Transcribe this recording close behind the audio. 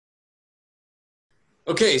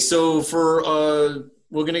Okay, so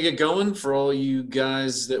we're gonna get going for all you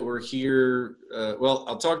guys that were here. Well,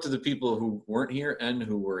 I'll talk to the people who weren't here and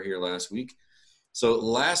who were here last week. So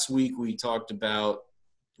last week we talked about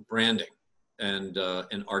branding and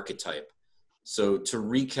an archetype. So to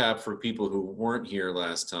recap for people who weren't here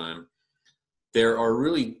last time, there are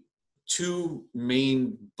really two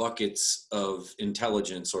main buckets of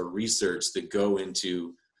intelligence or research that go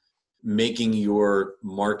into making your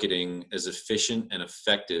marketing as efficient and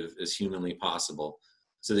effective as humanly possible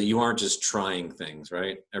so that you aren't just trying things,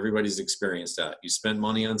 right? Everybody's experienced that. You spent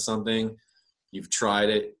money on something, you've tried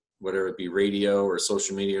it, whether it be radio or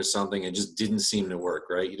social media or something, it just didn't seem to work,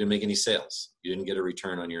 right? You didn't make any sales, you didn't get a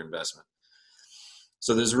return on your investment.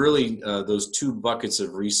 So there's really those two buckets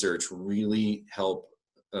of research really help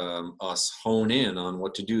us hone in on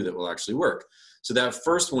what to do that will actually work. So that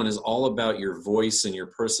first one is all about your voice and your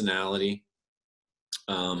personality,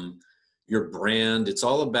 your brand. It's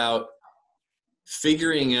all about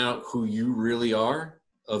figuring out who you really are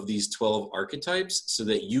of these 12 archetypes so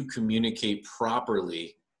that you communicate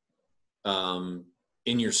properly in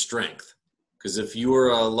your strength. Because if you're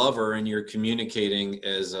a lover and you're communicating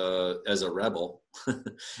as a rebel,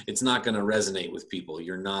 it's not going to resonate with people.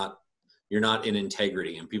 You're not in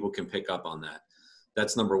integrity, and people can pick up on that.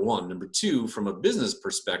 That's number one. Number two, from a business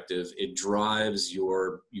perspective, it drives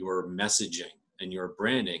your messaging and your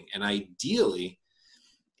branding, and ideally,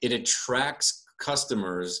 it attracts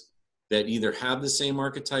customers that either have the same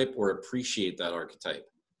archetype or appreciate that archetype,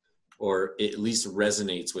 or it at least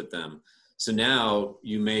resonates with them. So now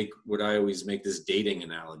you make what I always make this dating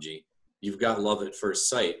analogy. You've got love at first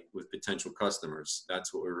sight with potential customers.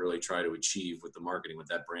 That's what we really try to achieve with the marketing, with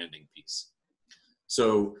that branding piece.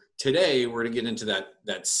 So today we're going to get into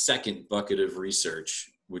that second bucket of research,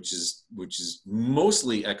 which is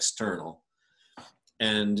mostly external.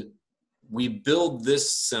 And we build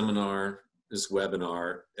this webinar,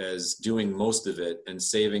 as doing most of it and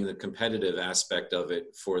saving the competitive aspect of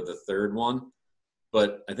it for the third one.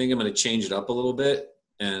 But I think I'm going to change it up a little bit.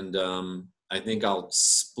 And I think I'll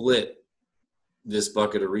split this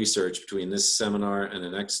bucket of research between this seminar and the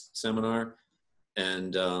next seminar,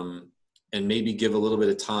 and maybe give a little bit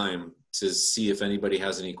of time to see if anybody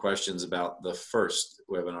has any questions about the first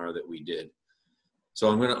webinar that we did. So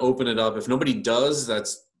I'm going to open it up. If nobody does,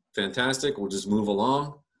 that's fantastic. We'll just move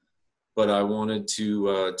along. But I wanted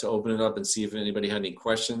to open it up and see if anybody had any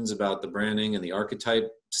questions about the branding and the archetype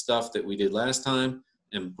stuff that we did last time.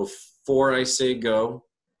 And before I say go,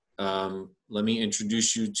 let me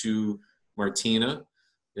introduce you to Martina,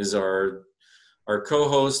 is our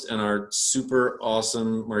co-host and our super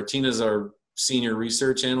awesome. Martina's our senior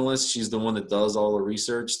research analyst. She's the one that does all the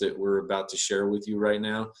research that we're about to share with you right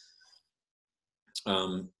now.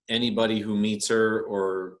 Anybody who meets her,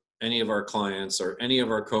 or any of our clients or any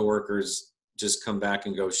of our coworkers, just come back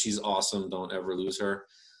and go, she's awesome. Don't ever lose her.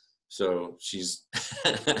 So she's,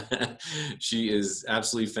 she is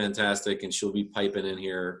absolutely fantastic, and she'll be piping in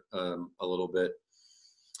here a little bit.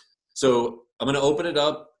 So I'm going to open it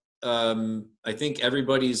up. I think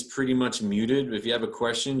everybody's pretty much muted. If you have a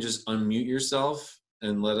question, just unmute yourself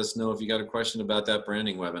and let us know if you got a question about that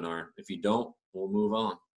branding webinar. If you don't, we'll move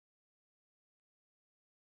on.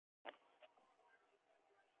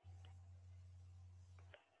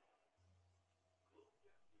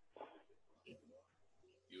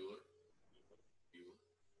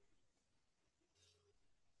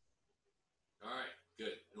 All right,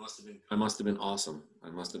 good. I must have been awesome.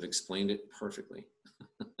 I must have explained it perfectly.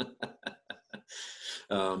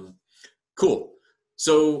 Cool.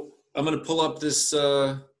 So I'm going to pull up this,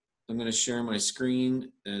 I'm going to share my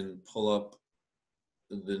screen and pull up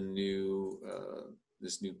the new,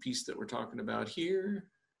 this new piece that we're talking about here.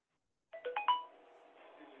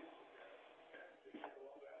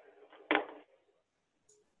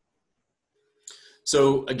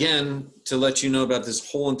 So again, to let you know about this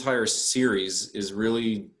whole entire series is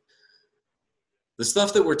really the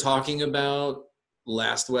stuff that we're talking about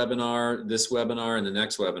last webinar, this webinar, and the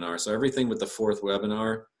next webinar. So everything with the fourth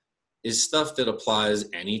webinar is stuff that applies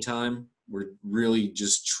anytime. We're really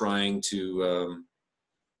just trying to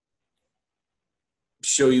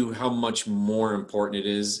show you how much more important it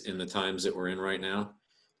is in the times that we're in right now.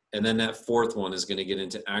 And then that fourth one is going to get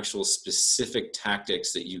into actual specific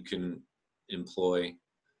tactics that you can employ,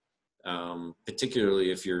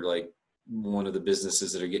 particularly if you're like one of the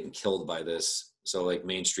businesses that are getting killed by this. So like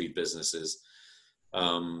Main Street businesses.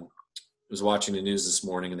 I was watching the news this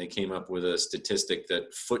morning, and they came up with a statistic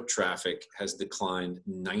that foot traffic has declined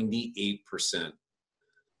 98%.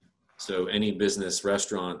 So any business,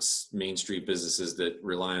 restaurants, Main Street businesses that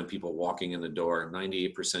rely on people walking in the door,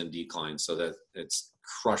 98% decline. So that it's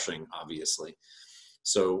crushing, obviously.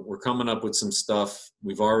 So we're coming up with some stuff.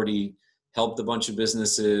 We've already helped a bunch of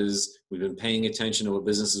businesses. We've been paying attention to what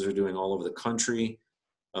businesses are doing all over the country.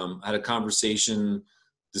 I had a conversation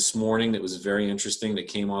this morning that was very interesting that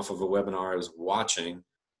came off of a webinar I was watching,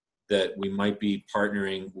 that we might be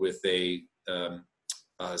partnering with a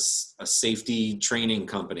safety training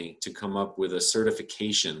company to come up with a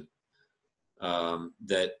certification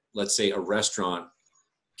that, let's say, a restaurant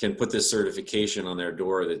can put this certification on their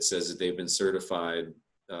door that says that they've been certified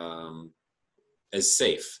as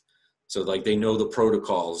safe. So like they know the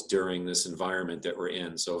protocols during this environment that we're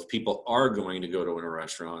in. So if people are going to go to a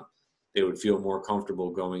restaurant, they would feel more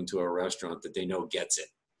comfortable going to a restaurant that they know gets it.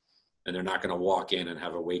 And they're not going to walk in and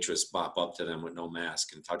have a waitress bop up to them with no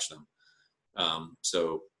mask and touch them.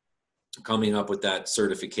 So coming up with that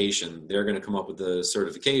certification, they're going to come up with the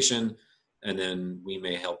certification, and then we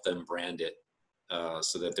may help them brand it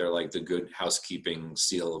so that they're like the good housekeeping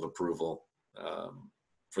seal of approval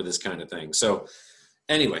for this kind of thing. So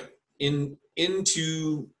anyway,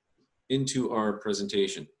 into our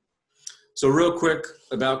presentation. So real quick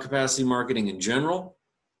about capacity marketing in general.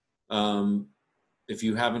 If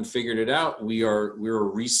you haven't figured it out, we're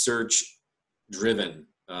research driven.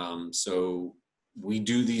 So we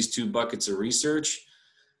do these 2 buckets of research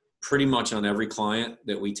pretty much on every client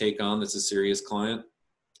that we take on that's a serious client.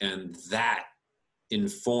 And that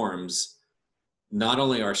informs not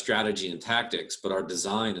only our strategy and tactics, but our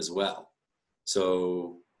design as well.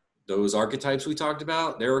 So those archetypes we talked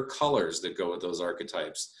about, there are colors that go with those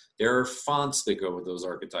archetypes. There are fonts that go with those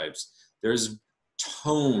archetypes. There's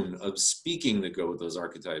tone of speaking that go with those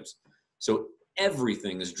archetypes. So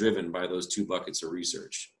everything is driven by those 2 buckets of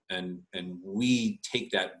research. And we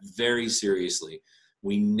take that very seriously.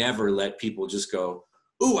 We never let people just go,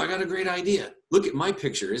 "Ooh, I got a great idea. Look at my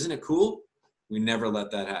picture. Isn't it cool?" We never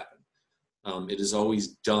let that happen. It is always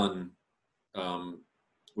done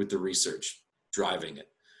with the research driving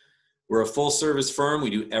it. We're a full service firm. We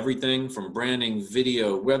do everything from branding,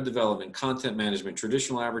 video, web development, content management,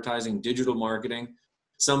 traditional advertising, digital marketing.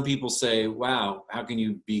 Some people say, wow, how can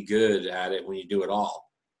you be good at it when you do it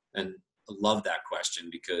all? And I love that question,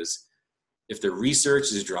 because if the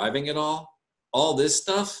research is driving it all this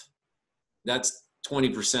stuff, that's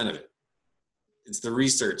 20% of it. It's the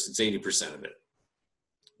research, it's 80% of it.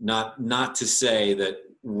 Not to say that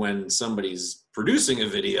when somebody's producing a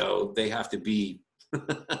video, they have to be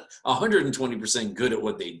 120% good at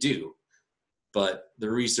what they do, but the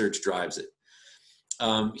research drives it.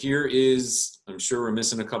 Here is, I'm sure we're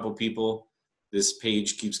missing a couple people. This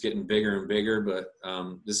page keeps getting bigger and bigger, but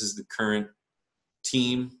this is the current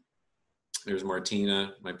team. There's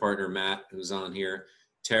Martina, my partner Matt, who's on here.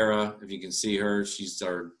 Tara, if you can see her, she's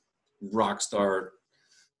our rock star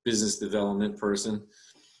business development person.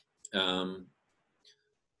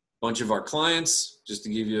 Bunch of our clients, just to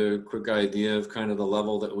give you a quick idea of kind of the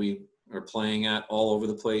level that we are playing at, all over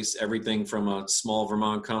the place. Everything from a small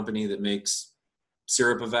Vermont company that makes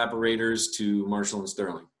syrup evaporators to Marshall and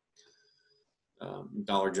Sterling,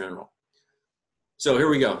 Dollar General. So here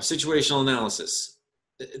we go, situational analysis.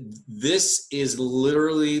 This is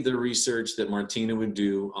literally the research that Martina would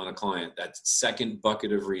do on a client. That second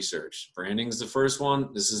bucket of research. Branding is the first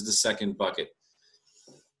one. This is the second bucket.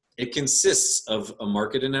 It consists of a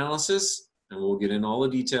market analysis, and we'll get in all the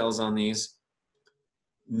details on these.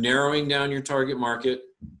 Narrowing down your target market.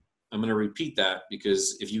 I'm going to repeat that,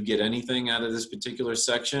 because if you get anything out of this particular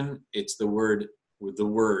section, it's the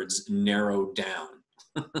words narrow down.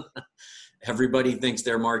 Everybody thinks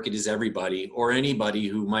their market is everybody or anybody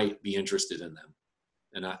who might be interested in them.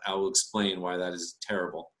 And I will explain why that is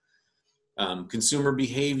terrible. Consumer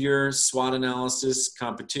behavior, SWOT analysis,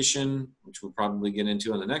 competition, which we'll probably get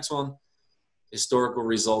into on the next one, historical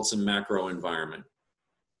results, and macro environment.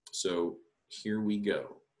 So here we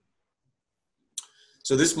go.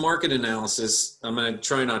 So this market analysis, I'm going to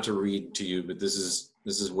try not to read to you, but this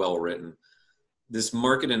is well written. This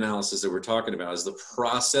market analysis that we're talking about is the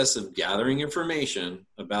process of gathering information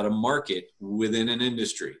about a market within an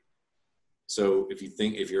industry. So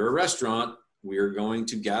if you're a restaurant, we are going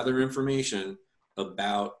to gather information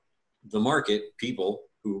about the market, people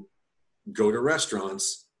who go to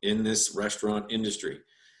restaurants in this restaurant industry.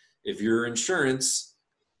 If you're insurance,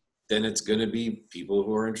 then it's going to be people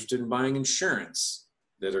who are interested in buying insurance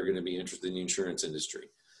that are going to be interested in the insurance industry.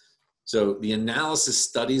 So the analysis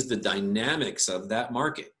studies the dynamics of that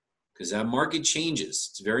market, because that market changes.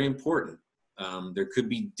 It's very important. There could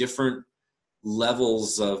be different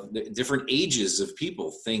levels of different ages of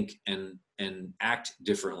people think and act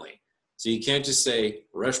differently. So you can't just say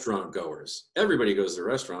restaurant goers. Everybody goes to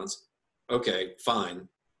restaurants. Okay, fine.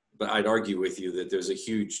 But I'd argue with you that there's a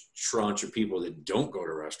huge tranche of people that don't go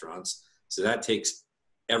to restaurants. So that takes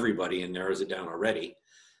everybody and narrows it down already.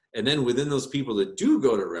 And then within those people that do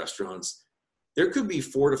go to restaurants, there could be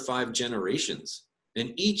 4 to 5 generations.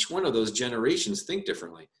 And each one of those generations think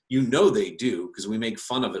differently. You know they do, because we make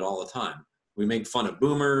fun of it all the time. We make fun of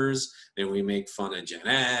boomers, and we make fun of Gen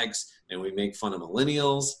X, and we make fun of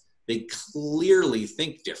millennials. They clearly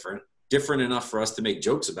think different enough for us to make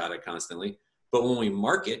jokes about it constantly. But when we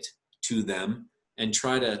market to them and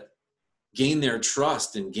try to gain their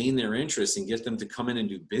trust and gain their interest and get them to come in and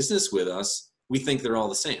do business with us, we think they're all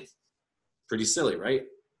the same. Pretty silly, right?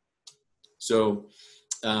 So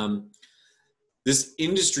this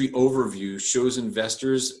industry overview shows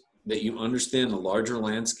investors that you understand the larger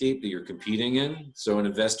landscape that you're competing in. So an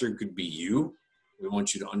investor could be you. We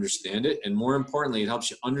want you to understand it. And more importantly, it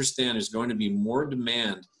helps you understand there's going to be more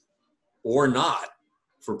demand or not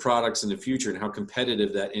for products in the future and how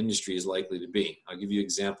competitive that industry is likely to be. I'll give you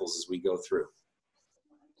examples as we go through.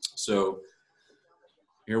 So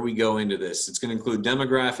here we go into this. It's going to include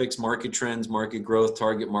demographics, market trends, market growth,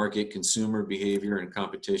 target market, consumer behavior, and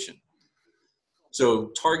competition. So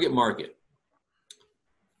target market.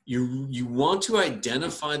 You want to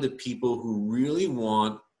identify the people who really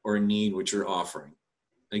want or need what you're offering.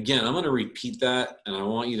 Again, I'm going to repeat that, and I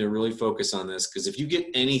want you to really focus on this, because if you get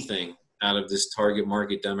anything out of this target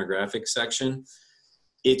market demographic section,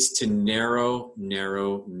 it's to narrow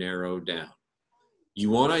down. You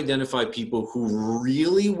want to identify people who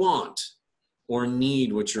really want or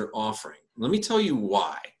need what you're offering. Let me tell you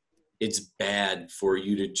why it's bad for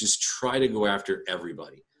you to just try to go after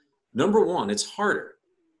everybody. Number one, it's harder.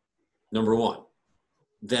 Number one,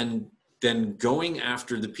 than going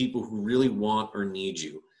after the people who really want or need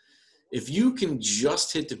you. If you can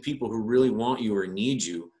just hit the people who really want you or need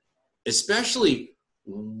you, especially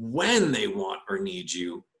when they want or need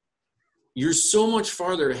you, you're so much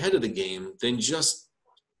farther ahead of the game than just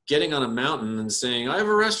getting on a mountain and saying, I have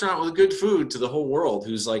a restaurant with good food, to the whole world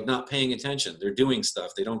who's like not paying attention. They're doing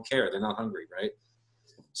stuff. They don't care. They're not hungry, right?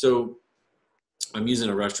 So I'm using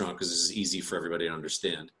a restaurant because this is easy for everybody to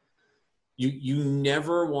understand. You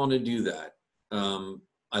never want to do that.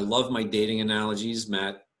 I love my dating analogies.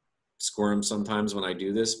 Matt squirms sometimes when I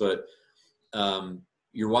do this, but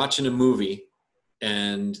you're watching a movie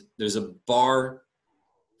and there's a bar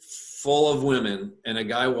full of women and a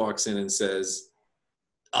guy walks in and says,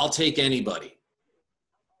 I'll take anybody.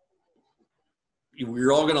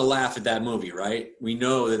 We're all going to laugh at that movie, right? We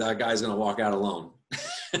know that that guy's going to walk out alone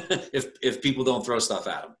if people don't throw stuff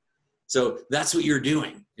at him. So that's what you're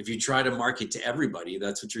doing. If you try to market to everybody,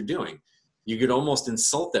 that's what you're doing. You could almost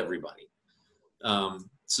insult everybody.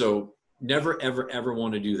 So never, ever, ever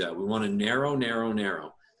want to do that. We want to narrow.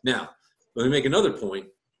 Now, let me make another point.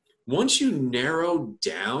 Once you narrow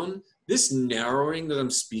down, this narrowing that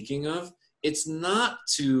I'm speaking of, it's not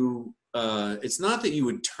that you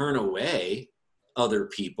would turn away other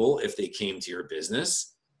people if they came to your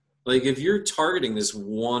business. Like if you're targeting this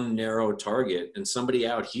one narrow target and somebody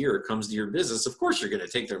out here comes to your business, of course you're going to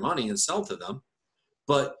take their money and sell to them.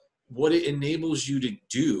 But what it enables you to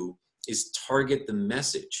do is target the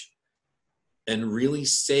message and really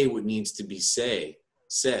say what needs to be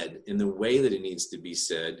said in the way that it needs to be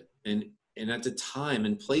said and at the time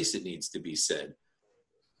and place it needs to be said.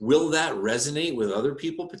 Will that resonate with other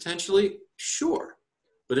people potentially? Sure.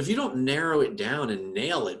 But if you don't narrow it down and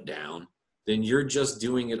nail it down, then you're just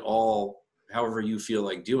doing it all however you feel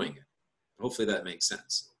like doing it. Hopefully that makes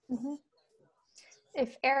sense. Mm-hmm.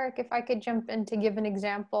 If I could jump in to give an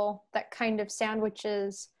example that kind of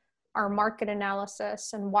sandwiches our market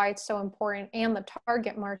analysis and why it's so important and the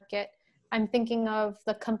target market, I'm thinking of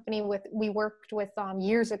the company we worked with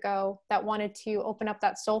years ago that wanted to open up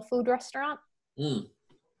that soul food restaurant.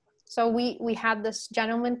 So we had this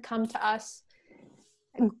gentleman come to us.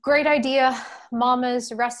 Great idea,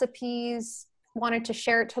 mama's recipes, wanted to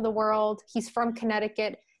share it to the world. He's from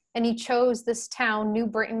Connecticut, and he chose this town, New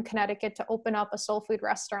Britain, Connecticut, to open up a soul food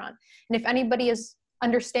restaurant. And if anybody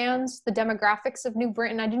understands the demographics of New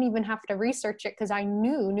Britain, I didn't even have to research it because I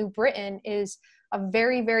knew New Britain is a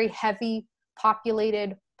very, very heavy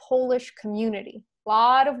populated Polish community. A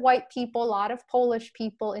lot of white people, a lot of Polish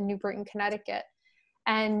people in New Britain, Connecticut.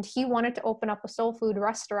 And he wanted to open up a soul food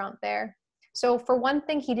restaurant there. So for one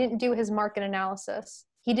thing, he didn't do his market analysis.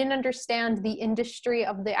 He didn't understand the industry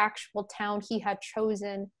of the actual town he had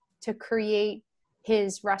chosen to create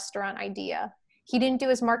his restaurant idea. He didn't do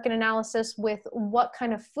his market analysis with what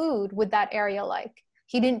kind of food would that area like.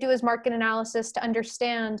 He didn't do his market analysis to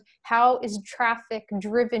understand how is traffic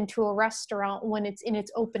driven to a restaurant when it's in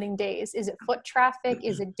its opening days. Is it foot traffic?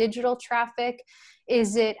 Is it digital traffic?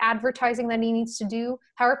 Is it advertising that he needs to do?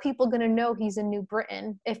 How are people going to know he's in New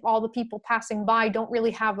Britain if all the people passing by don't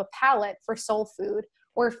really have a palate for soul food?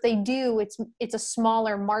 Or if they do, it's a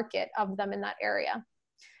smaller market of them in that area.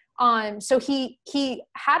 So he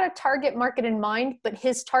had a target market in mind, but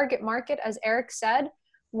his target market, as Eric said,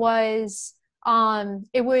 was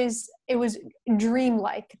it was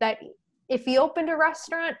dreamlike, that if he opened a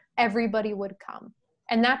restaurant, everybody would come.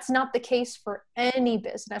 And that's not the case for any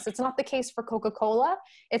business. It's not the case for Coca-Cola.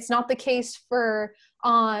 It's not the case for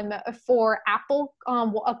Apple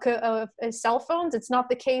cell phones. It's not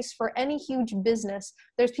the case for any huge business.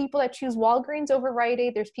 There's people that choose Walgreens over Rite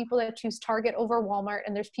Aid. There's people that choose Target over Walmart.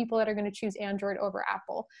 And there's people that are going to choose Android over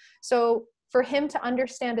Apple. So for him to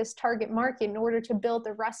understand his target market in order to build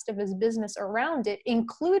the rest of his business around it,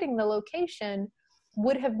 including the location,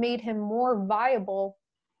 would have made him more viable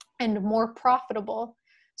and more profitable.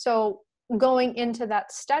 So going into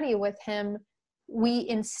that study with him, we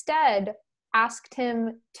instead asked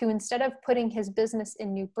him to, instead of putting his business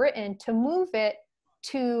in New Britain, to move it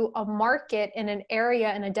to a market in an area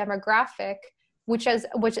and a demographic which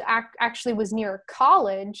actually was near a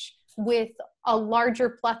college with a larger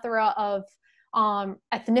plethora of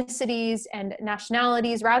ethnicities and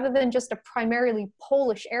nationalities, rather than just a primarily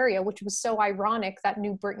Polish area, which was so ironic that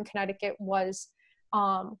New Britain, Connecticut was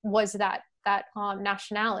that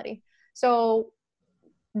nationality. So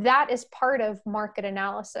that is part of market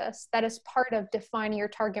analysis. That is part of defining your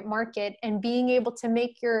target market and being able to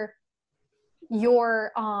make your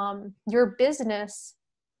business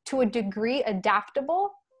to a degree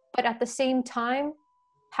adaptable, but at the same time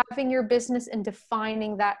having your business and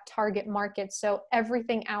defining that target market so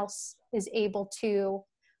everything else is able to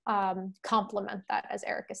complement that, as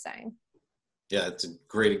Eric is saying. Yeah, it's a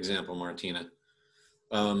great example, Martina.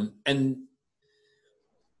 And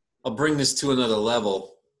I'll bring this to another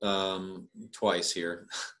level twice here.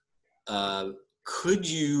 Could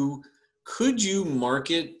you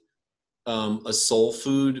market a soul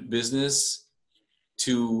food business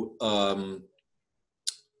to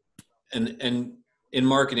and in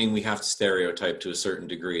marketing, we have to stereotype to a certain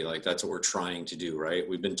degree. Like, that's what we're trying to do, right?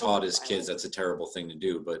 We've been taught as kids that's a terrible thing to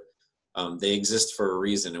do, but they exist for a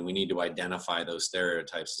reason, and we need to identify those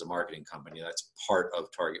stereotypes as a marketing company. That's part of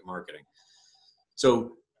target marketing.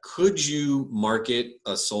 So could you market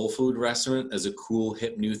a soul food restaurant as a cool,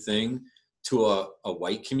 hip, new thing to a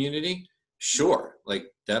white community? Sure, like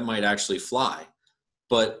that might actually fly.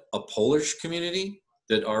 But a Polish community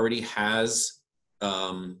that already has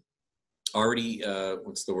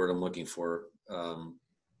what's the word I'm looking for? When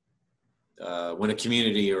a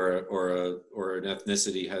community or an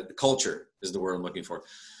ethnicity culture is the word I'm looking for,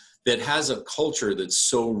 that has a culture that's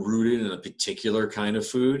so rooted in a particular kind of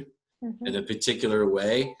food, mm-hmm. in a particular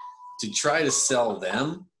way, to try to sell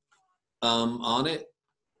them on it,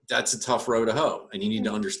 that's a tough row to hoe, and you need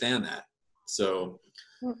to understand that. So,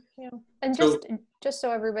 yeah, and just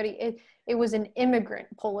so everybody, it was an immigrant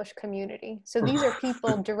Polish community. So these are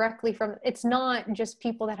people directly from, it's not just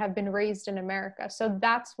people that have been raised in America. So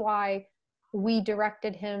that's why we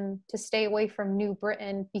directed him to stay away from New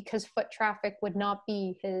Britain, because foot traffic would not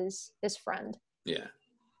be his friend. Yeah.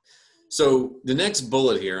 So the next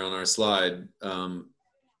bullet here on our slide,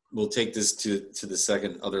 we'll take this to the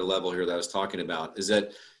second other level here that I was talking about, is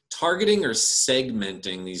that targeting or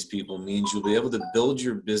segmenting these people means you'll be able to build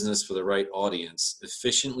your business for the right audience,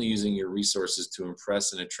 efficiently using your resources to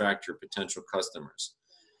impress and attract your potential customers.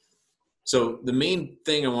 So the main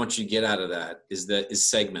thing I want you to get out of that is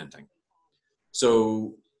segmenting.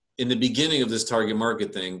 So in the beginning of this target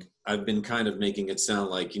market thing, I've been kind of making it sound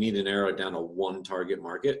like you need to narrow it down to one target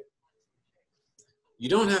market. You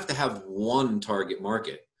don't have to have one target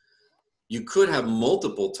market. You could have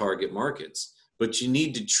multiple target markets, but you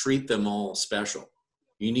need to treat them all special.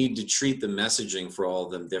 You need to treat the messaging for all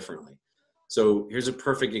of them differently. So here's a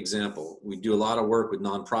perfect example. We do a lot of work with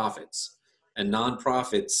nonprofits, and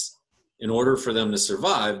nonprofits, in order for them to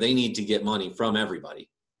survive, they need to get money from everybody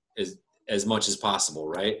as much as possible,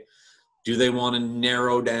 right? Do they want to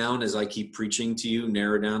narrow down, as I keep preaching to you,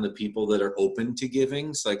 narrow down the people that are open to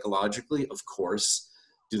giving psychologically? Of course.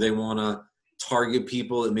 Do they want to target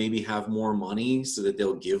people that maybe have more money so that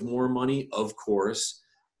they'll give more money? Of course.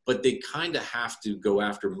 But they kind of have to go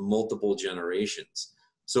after multiple generations.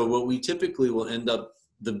 So what we typically will end up,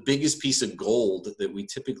 the biggest piece of gold that we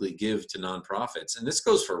typically give to nonprofits, and this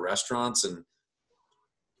goes for restaurants and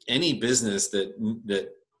any business that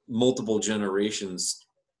multiple generations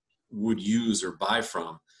would use or buy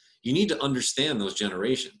from, You need to understand those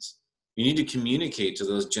generations. You need to communicate to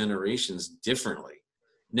those generations differently.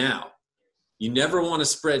 Now, you never want to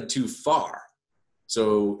spread too far.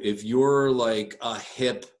 So if you're like a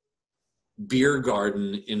hip beer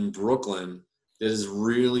garden in Brooklyn that is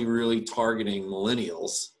really, really targeting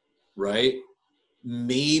millennials, right?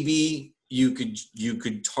 Maybe you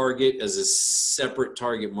could target as a separate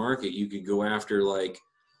target market. You could go after like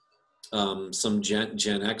some Gen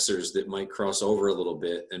Xers that might cross over a little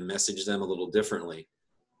bit and message them a little differently.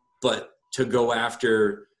 But to go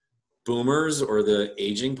after boomers or the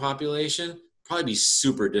aging population, probably be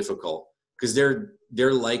super difficult because they're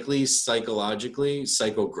likely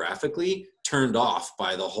psychographically turned off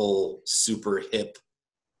by the whole super hip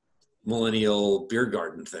millennial beer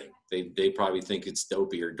garden thing. They probably think it's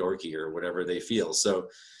dopey or dorky or whatever they feel. So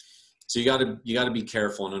you gotta be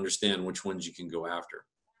careful and understand which ones you can go after.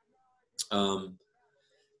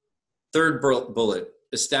 Third bullet,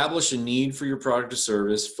 establish a need for your product or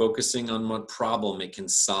service, focusing on what problem it can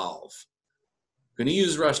solve. I'm going to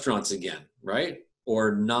use restaurants again, right?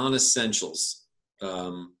 Or non-essentials.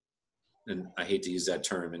 And I hate to use that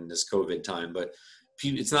term in this COVID time, but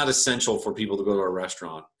it's not essential for people to go to a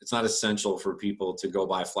restaurant. It's not essential for people to go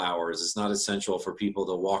buy flowers. It's not essential for people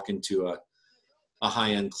to walk into a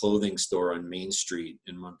high-end clothing store on Main Street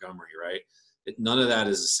in Montgomery, right? None of that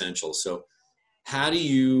is essential. So how do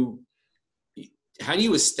you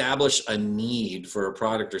establish a need for a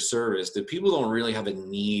product or service that people don't really have a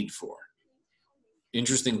need for?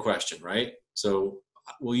 Interesting question, right? So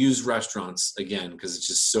we'll use restaurants again because it's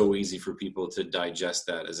just so easy for people to digest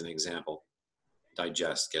that as an example.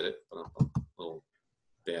 Digest, get it? A little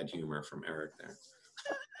bad humor from Eric there.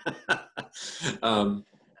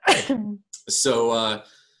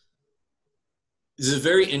 This is a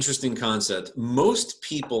very interesting concept. Most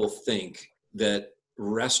people think that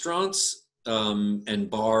restaurants and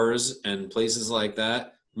bars and places like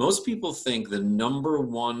that, most people think the number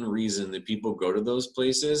one reason that people go to those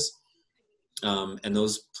places and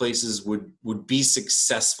those places would be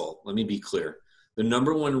successful. Let me be clear. The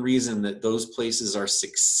number one reason that those places are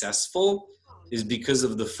successful is because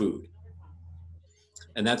of the food.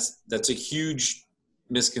 And that's a huge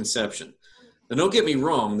misconception. Now, don't get me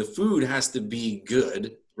wrong. The food has to be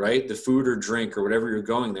good, right? The food or drink or whatever you're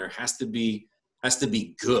going there has to be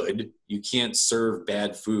good. You can't serve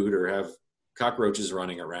bad food or have cockroaches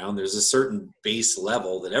running around. There's a certain base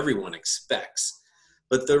level that everyone expects.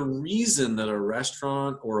 But the reason that a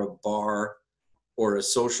restaurant or a bar or a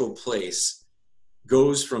social place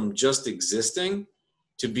goes from just existing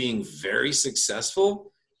to being very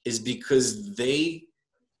successful is because they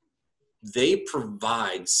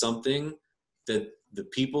provide something that the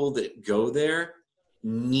people that go there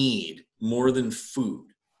need more than food.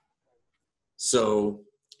 So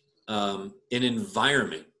an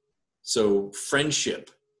environment, so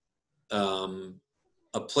friendship,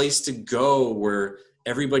 a place to go where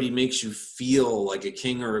everybody makes you feel like a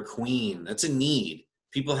king or a queen. That's a need.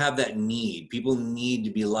 People have that need. People need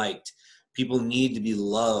to be liked. People need to be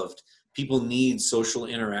loved. People need social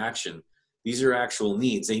interaction. These are actual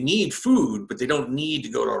needs. They need food, but they don't need to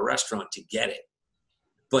go to a restaurant to get it.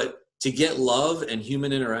 But to get love and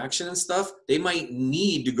human interaction and stuff, they might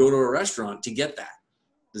need to go to a restaurant to get that.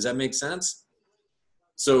 Does that make sense?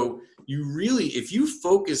 So you really, if you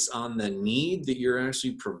focus on the need that you're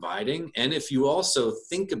actually providing, and if you also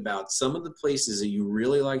think about some of the places that you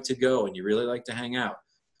really like to go and you really like to hang out,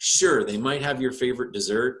 sure, they might have your favorite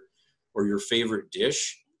dessert or your favorite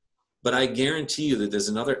dish, but I guarantee you that there's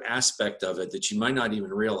another aspect of it that you might not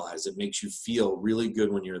even realize that makes you feel really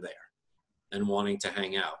good when you're there and wanting to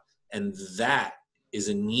hang out. And that is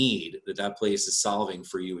a need that that place is solving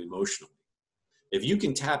for you emotionally. If you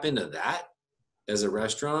can tap into that as a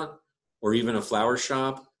restaurant or even a flower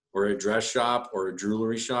shop or a dress shop or a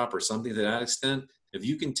jewelry shop or something to that extent, if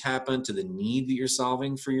you can tap into the need that you're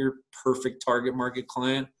solving for your perfect target market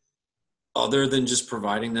client, other than just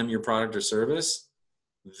providing them your product or service,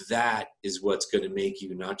 that is what's going to make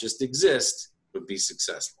you not just exist, but be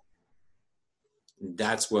successful.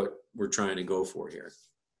 That's what we're trying to go for here.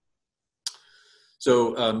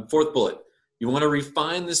 So fourth bullet, you want to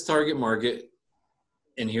refine this target market.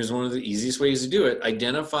 And here's one of the easiest ways to do it.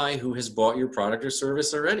 Identify who has bought your product or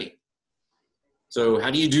service already. So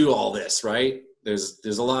how do you do all this, right? There's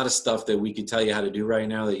a lot of stuff that we could tell you how to do right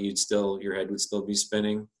now that your head would still be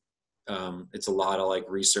spinning. It's a lot of like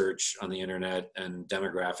research on the internet and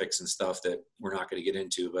demographics and stuff that we're not going to get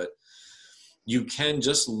into, but you can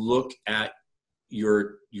just look at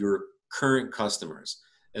your current customers.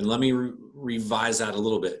 And let me revise that a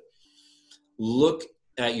little bit. Look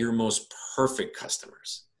at your most perfect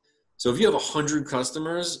customers. So if you have 100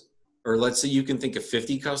 customers, or let's say you can think of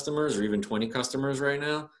 50 customers or even 20 customers right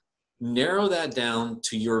now, narrow that down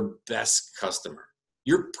to your best customer,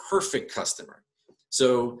 your perfect customer.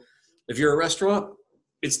 So if you're a restaurant,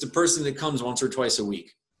 it's the person that comes once or twice a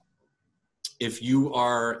week. If you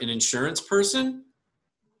are an insurance person,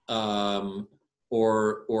 or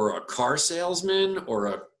a car salesman or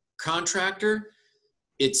a contractor,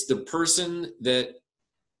 it's the person that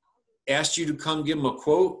asked you to come give them a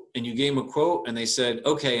quote, and you gave them a quote and they said,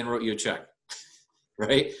 okay, and wrote you a check,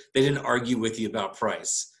 right? They didn't argue with you about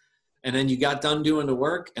price. And then you got done doing the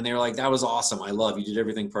work and they were like, that was awesome. I love you. Did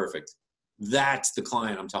everything perfect. That's the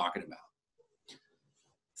client I'm talking about.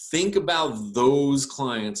 Think about those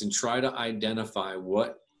clients and try to identify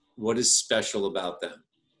what is special about them.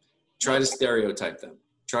 Try to stereotype them.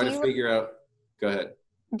 Try to figure out, go ahead.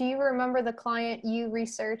 Do you remember the client you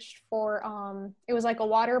researched for, it was like a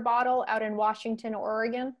water bottle out in Washington,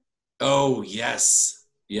 Oregon? Oh, yes.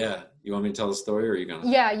 Yeah. You want me to tell the story, or are you going to?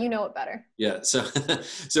 Yeah, you know it better. Yeah.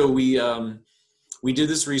 So we did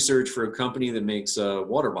this research for a company that makes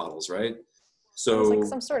water bottles, right? So it was like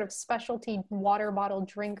some sort of specialty water bottle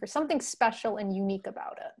drink or something special and unique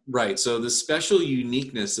about it. Right. So the special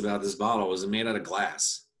uniqueness about this bottle was it made out of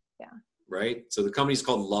glass. Yeah. Right. So the company's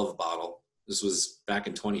called Love Bottle. This was back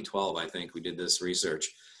in 2012, I think we did this research.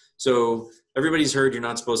 So everybody's heard you're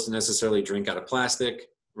not supposed to necessarily drink out of plastic,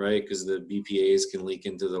 right? Because the BPAs can leak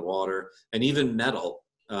into the water, and even metal,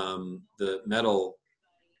 the metal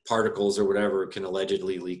particles or whatever can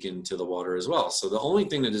allegedly leak into the water as well. So the only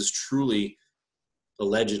thing that is truly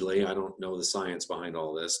allegedly, I don't know the science behind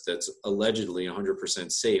all this, that's allegedly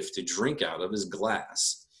 100% safe to drink out of is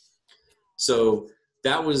glass. So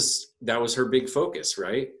that was her big focus,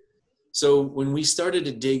 right? So when we started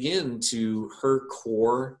to dig into her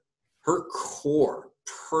core,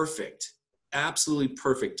 perfect, absolutely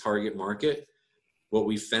perfect target market, what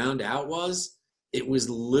we found out was it was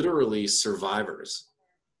literally survivors.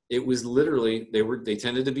 It was literally, they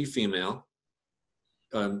tended to be female,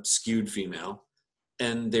 skewed female,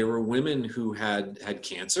 and they were women who had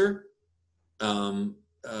cancer. I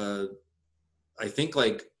think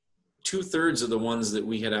like 2/3 of the ones that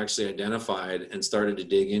we had actually identified and started to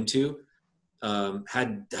dig into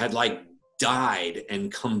had like died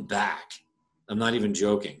and come back. I'm not even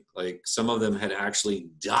joking. Like some of them had actually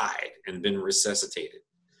died and been resuscitated.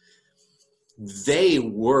 They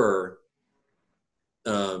were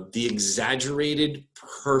the exaggerated,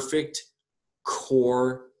 perfect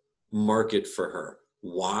core market for her.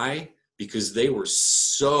 Why? Because they were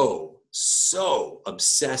so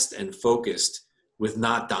obsessed and focused with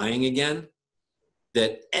not dying again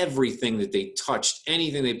that everything that they touched,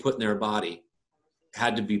 anything they put in their body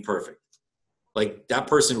had to be perfect. Like that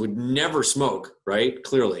person would never smoke, right?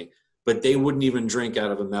 Clearly, but they wouldn't even drink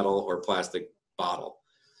out of a metal or plastic bottle.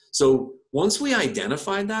 So once we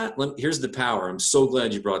identified that, here's the power. I'm so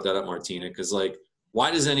glad you brought that up, Martina, because like,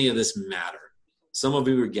 why does any of this matter? Some of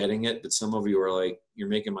you are getting it, but some of you are like, you're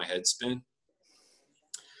making my head spin.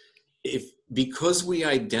 Because we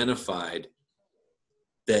identified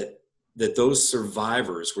that those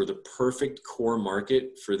survivors were the perfect core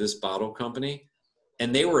market for this bottle company,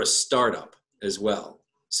 and they were a startup as well.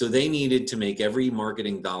 So they needed to make every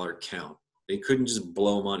marketing dollar count. They couldn't just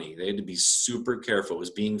blow money. They had to be super careful. It was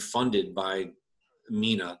being funded by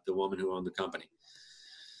Mina, the woman who owned the company.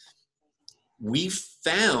 We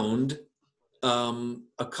found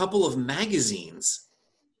a couple of magazines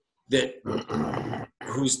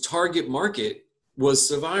whose target market was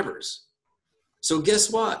survivors. So guess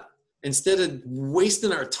what? Instead of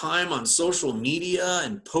wasting our time on social media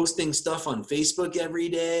and posting stuff on Facebook every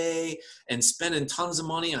day and spending tons of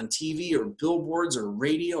money on TV or billboards or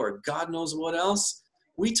radio or God knows what else,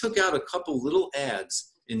 we took out a couple little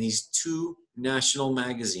ads in these 2 national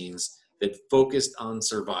magazines that focused on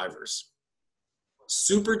survivors.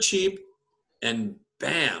 Super cheap, and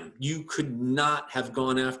bam, you could not have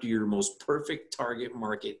gone after your most perfect target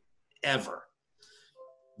market ever.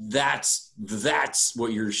 That's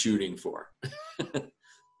what you're shooting for.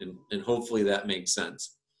 and hopefully that makes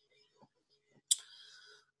sense.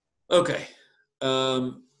 Okay.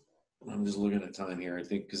 I'm just looking at time here, I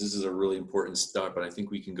think, because this is a really important start, but I think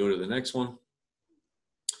we can go to the next one.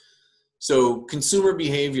 So consumer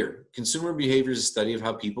behavior. Consumer behavior is a study of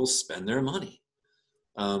how people spend their money.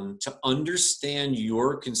 To understand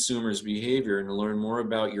your consumer's behavior and to learn more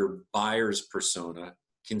about your buyer's persona,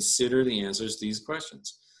 consider the answers to these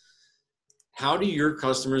questions. How do your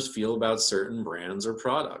customers feel about certain brands or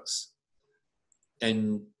products?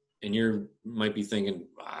 And you might be thinking,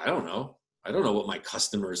 I don't know what my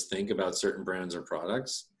customers think about certain brands or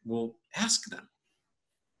products. Well, ask them.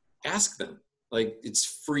 Like, it's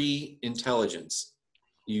free intelligence.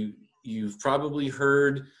 You've probably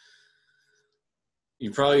heard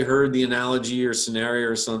the analogy or scenario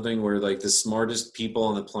or something where like the smartest people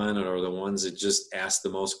on the planet are the ones that just ask the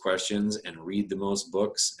most questions and read the most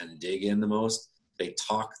books and dig in the most. They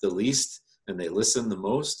talk the least and they listen the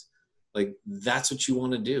most. Like, that's what you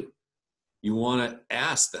want to do. You want to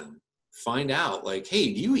ask them, find out like,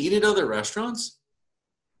 hey, do you eat at other restaurants?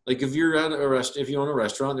 Like, if you're at if you own a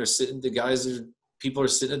restaurant, people are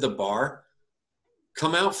sitting at the bar.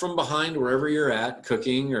 Come out from behind wherever you're at,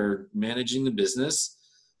 cooking or managing the business,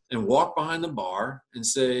 and walk behind the bar and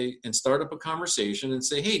start up a conversation and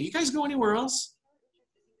say, hey, do you guys go anywhere else?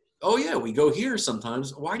 Oh yeah, we go here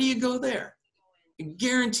sometimes. Why do you go there? I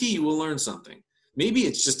guarantee you will learn something. Maybe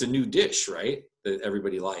it's just a new dish, right? That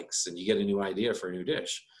everybody likes, and you get a new idea for a new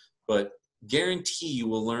dish. But guarantee you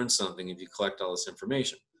will learn something if you collect all this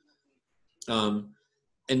information. And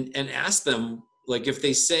ask them, like, if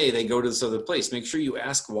they say they go to this other place, make sure you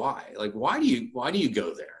ask why. Like, why do you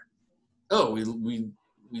go there? Oh, we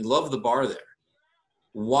love the bar there.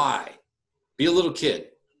 Why? Be a little kid.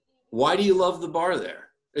 Why do you love the bar there?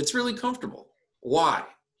 It's really comfortable. Why?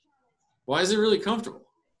 Why is it really comfortable?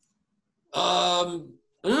 I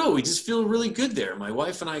don't know. We just feel really good there. My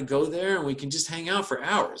wife and I go there and we can just hang out for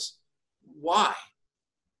hours. Why?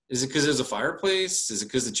 Is it because there's a fireplace? Is it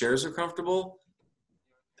because the chairs are comfortable?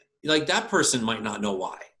 Like, that person might not know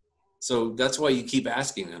why. So that's why you keep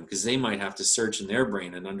asking them, because they might have to search in their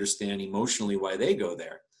brain and understand emotionally why they go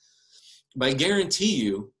there. But I guarantee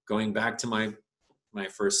you, going back to my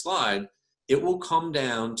first slide, it will come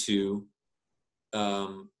down to,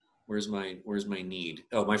 where's my need?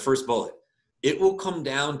 Oh, my first bullet. It will come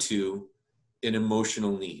down to an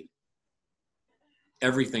emotional need.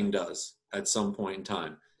 Everything does at some point in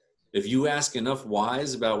time. If you ask enough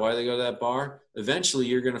whys about why they go to that bar, eventually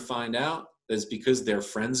you're going to find out that it's because their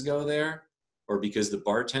friends go there, or because the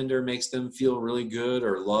bartender makes them feel really good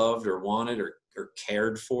or loved or wanted or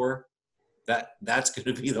cared for. That's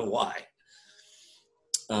going to be the why.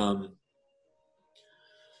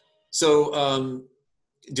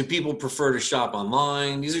 Do people prefer to shop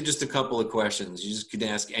online? These are just a couple of questions. You just could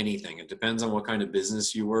ask anything. It depends on what kind of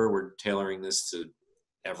business you were. We're tailoring this to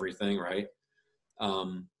everything, right?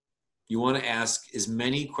 You want to ask as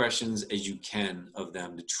many questions as you can of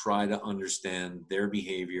them to try to understand their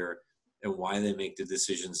behavior and why they make the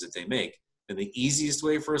decisions that they make. And the easiest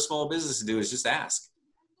way for a small business to do is just ask.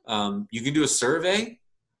 You can do a survey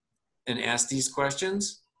and ask these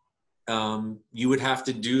questions. You would have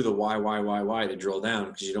to do the why to drill down,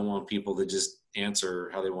 because you don't want people to just answer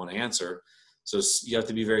how they want to answer. So you have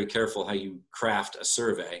to be very careful how you craft a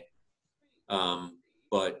survey.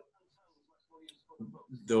 But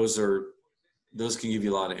those can give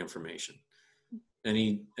you a lot of information.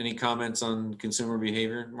 Any comments on consumer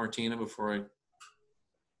behavior, Martina, before I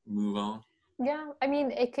move on? Yeah, I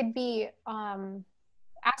mean, it could be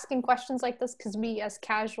asking questions like this could be as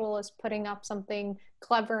casual as putting up something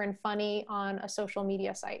clever and funny on a social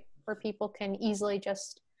media site where people can easily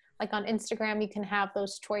just, like on Instagram, you can have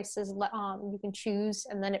those choices, you can choose,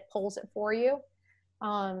 and then it pulls it for you.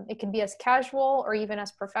 It can be as casual or even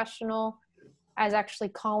as professional as actually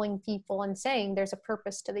calling people and saying there's a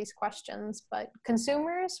purpose to these questions. But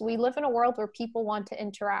consumers, we live in a world where people want to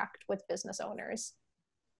interact with business owners.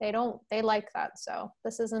 They like that. So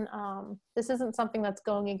this isn't something that's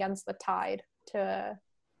going against the tide to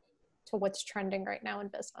what's trending right now in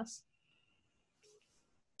business.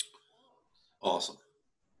 Awesome.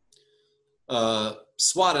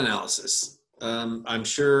 SWOT analysis. I'm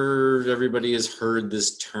sure everybody has heard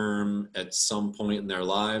this term at some point in their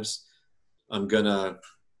lives. I'm gonna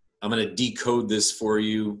decode this for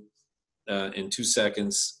you in 2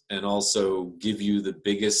 seconds, and also give you the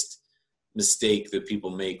biggest mistake that people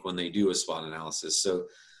make when they do a SWOT analysis. So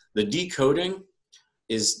the decoding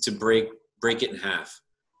is to break it in half.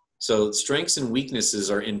 So strengths and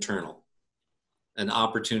weaknesses are internal, and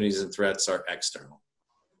opportunities and threats are external.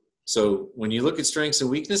 So when you look at strengths and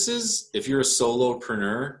weaknesses, if you're a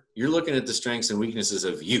solopreneur, you're looking at the strengths and weaknesses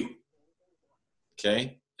of you.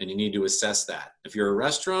 Okay? And you need to assess that. If you're a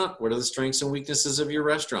restaurant, what are the strengths and weaknesses of your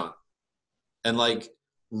restaurant? And like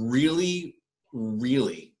really,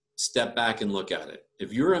 really step back and look at it.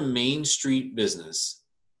 If you're a Main Street business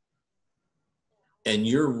and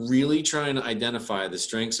you're really trying to identify the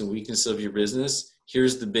strengths and weaknesses of your business,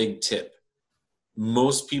 here's the big tip.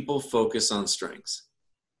 Most people focus on strengths,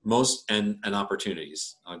 and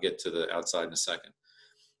opportunities. I'll get to the outside in a second.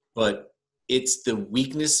 But it's the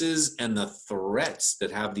weaknesses and the threats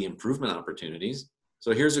that have the improvement opportunities.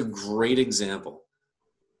 So here's a great example.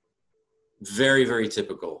 very, very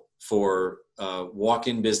typical for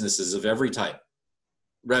walk-in businesses of every type: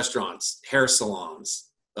 restaurants, hair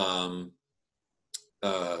salons,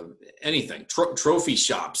 anything, trophy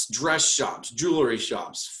shops, dress shops, jewelry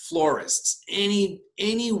shops, florists, any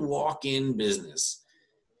walk-in business.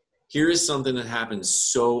 Here is something that happens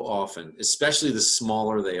so often, especially the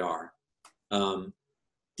smaller they are.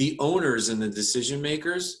 The owners and the decision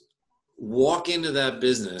makers walk into that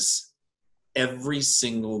business every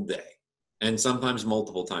single day, and sometimes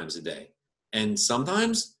multiple times a day. And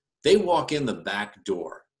sometimes they walk in the back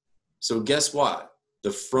door. So guess what?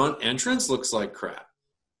 The front entrance looks like crap.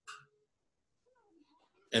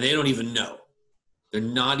 And they don't even know. They're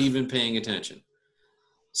not even paying attention.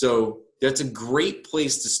 So that's a great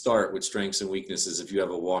place to start with strengths and weaknesses if you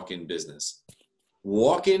have a walk-in business.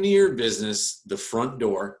 Walk into your business, the front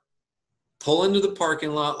door, pull into the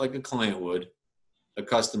parking lot like a client would, a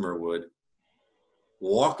customer would,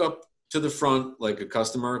 walk up to the front like a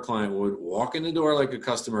customer or client would, walk in the door like a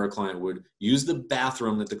customer or client would, use the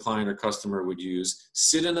bathroom that the client or customer would use,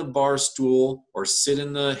 sit in a bar stool or sit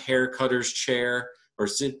in the hair cutter's chair or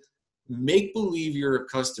make believe you're a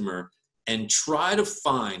customer and try to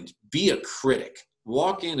be a critic.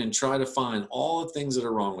 Walk in and try to find all the things that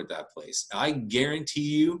are wrong with that place. I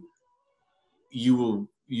guarantee you'll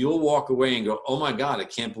walk away and go, oh my God, I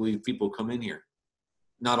can't believe people come in here.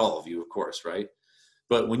 Not all of you, of course, right?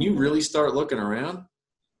 But when you really start looking around,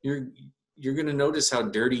 you're going to notice how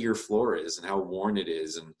dirty your floor is and how worn it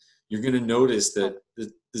is. And you're going to notice that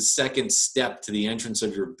the second step to the entrance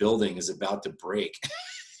of your building is about to break.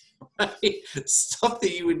 Right? Stuff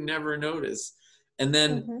that you would never notice. And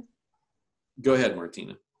then, Go ahead,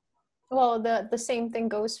 Martina. Well, the same thing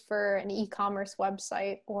goes for an e-commerce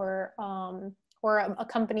website or a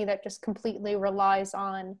company that just completely relies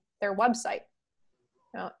on their website.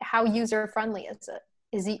 How user-friendly is it?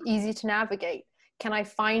 Is it easy to navigate? Can I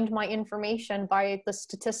find my information by the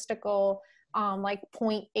statistical,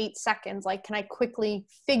 0.8 seconds? Like, can I quickly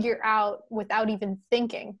figure out without even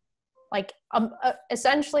thinking?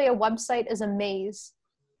 Essentially, a website is a maze,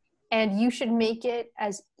 and you should make it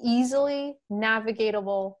as easily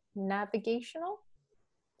navigational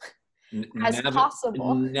as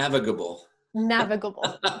possible. Navigable.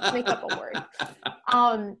 Let's make up a word.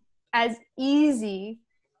 As easy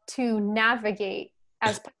to navigate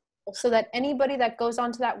as possible, so that anybody that goes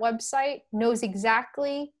onto that website knows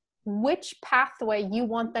exactly which pathway you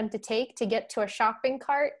want them to take to get to a shopping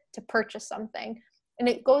cart to purchase something. And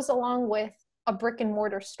it goes along with a brick and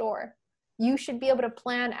mortar store. You should be able to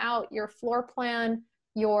plan out your floor plan,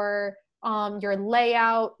 your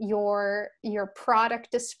layout, your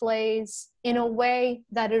product displays in a way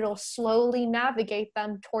that it'll slowly navigate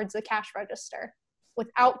them towards the cash register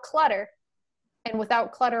without clutter. And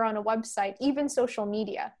without clutter on a website, even social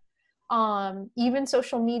media,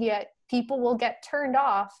 people will get turned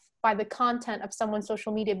off by the content of someone's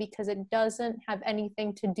social media because it doesn't have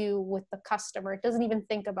anything to do with the customer. It doesn't even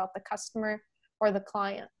think about the customer or the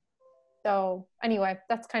client. So anyway,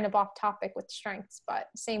 that's kind of off topic with strengths, but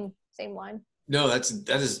same line. No,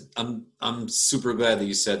 I'm super glad that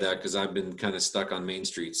you said that, because I've been kind of stuck on Main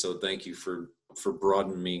Street. So thank you for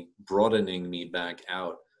broadening me back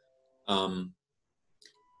out.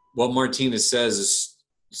 What Martina says is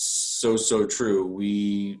so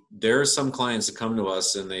true. There are some clients that come to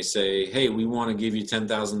us and they say, hey, we want to give you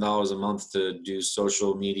 $10,000 a month to do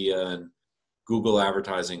social media and Google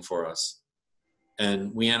advertising for us.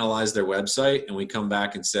 And we analyze their website and we come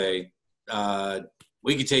back and say,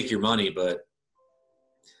 we could take your money, but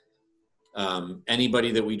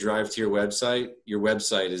anybody that we drive to your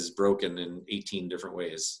website is broken in 18 different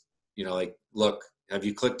ways. Look, have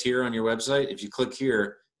you clicked here on your website? If you click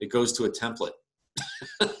here, it goes to a template.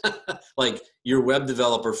 Like your web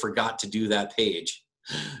developer forgot to do that page.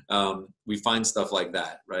 We find stuff like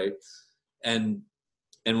that, right? And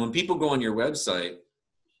when people go on your website,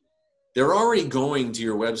 they're already going to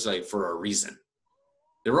your website for a reason.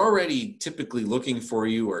 They're already typically looking for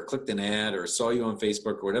you or clicked an ad or saw you on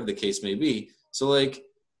Facebook or whatever the case may be. So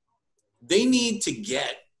they need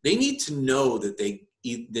to know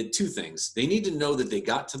that two things. They need to know that they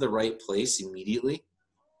got to the right place immediately.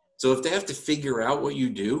 So if they have to figure out what you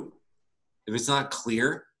do, if it's not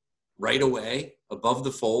clear right away above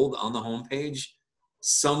the fold on the homepage,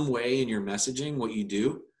 some way in your messaging what you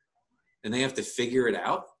do, and they have to figure it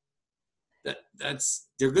out,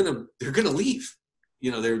 they're gonna leave.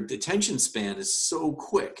 Their attention span is so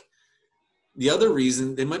quick. The other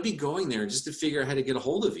reason, they might be going there just to figure out how to get a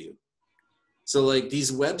hold of you. So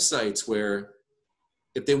these websites where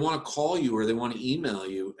if they want to call you or they want to email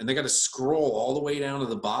you and they got to scroll all the way down to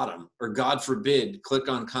the bottom, or God forbid, click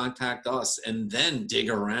on contact us and then dig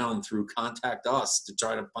around through contact us to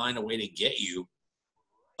try to find a way to get you,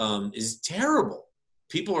 is terrible.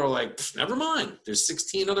 People are like, never mind. There's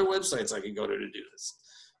 16 other websites I could go to do this.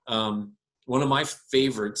 One of my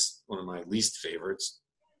favorites, one of my least favorites,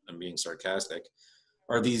 I'm being sarcastic,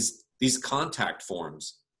 are these contact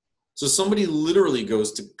forms. So somebody literally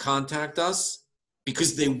goes to contact us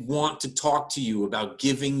because they want to talk to you about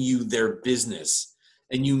giving you their business,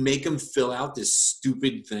 and you make them fill out this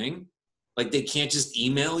stupid thing. Like, they can't just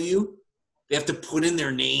email you. They have to put in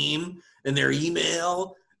their name and their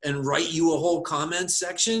email and write you a whole comment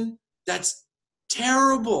section. That's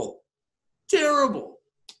terrible. Terrible.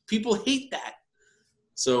 People hate that.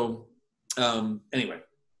 So anyway,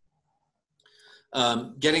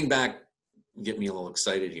 getting back, get me a little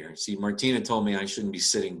excited here. See, Martina told me I shouldn't be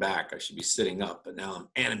sitting back. I should be sitting up, but now I'm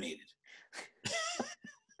animated.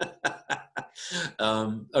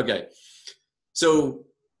 Okay. So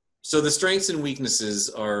the strengths and weaknesses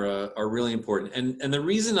are really important. And the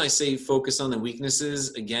reason I say focus on the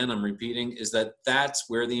weaknesses, again, I'm repeating, is that that's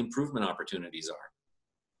where the improvement opportunities are.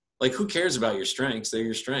 Like, who cares about your strengths? They're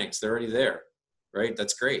your strengths. They're already there, right?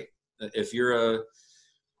 That's great. If you're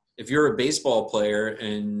a baseball player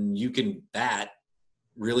and you can bat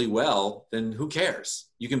really well, then who cares?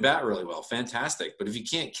 You can bat really well. Fantastic. But if you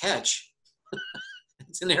can't catch,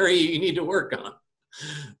 it's an area you need to work on.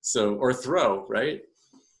 So, or throw, right?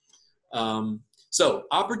 So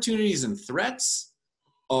opportunities and threats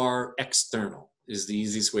are external is the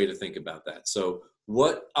easiest way to think about that. So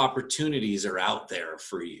what opportunities are out there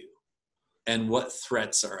for you and what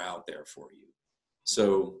threats are out there for you?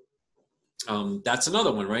 So that's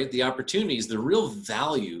another one, right? The opportunities, the real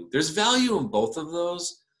value, there's value in both of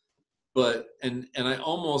those, but, and I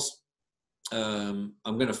almost, I'm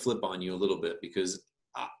going to flip on you a little bit, because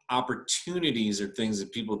opportunities are things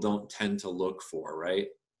that people don't tend to look for, right?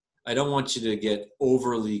 I don't want you to get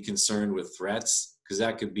overly concerned with threats, because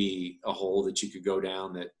that could be a hole that you could go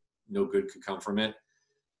down that no good could come from it.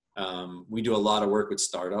 We do a lot of work with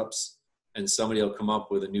startups, and somebody will come up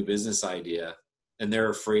with a new business idea and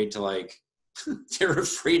they're afraid to they're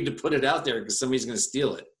afraid to put it out there because somebody's going to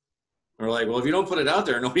steal it. We're like, well, if you don't put it out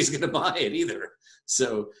there, nobody's going to buy it either.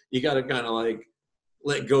 So you got to kind of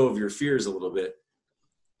let go of your fears a little bit.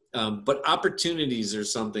 But opportunities are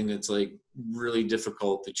something that's really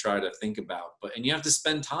difficult to try to think about, and you have to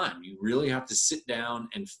spend time. You really have to sit down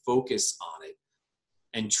and focus on it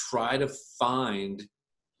and try to find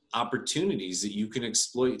opportunities that you can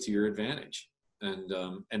exploit to your advantage.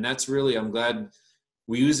 And that's really, I'm glad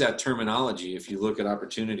we use that terminology. If you look at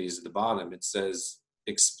opportunities at the bottom, it says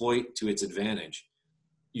exploit to its advantage.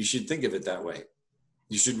 You should think of it that way.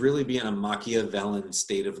 You should really be in a Machiavellian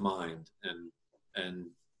state of mind, and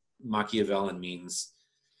Machiavellian means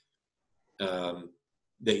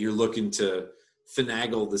that you're looking to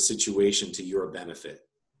finagle the situation to your benefit.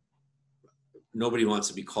 Nobody wants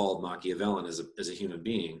to be called Machiavellian as a human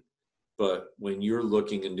being, but when you're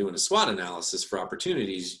looking and doing a SWOT analysis for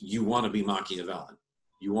opportunities, you want to be Machiavellian.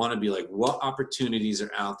 You want to be like, what opportunities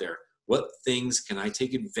are out there? What things can I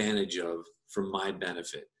take advantage of for my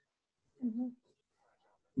benefit? Mm-hmm.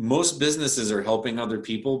 Most businesses are helping other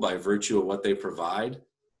people by virtue of what they provide.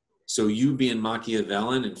 So you being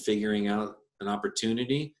Machiavellian and figuring out an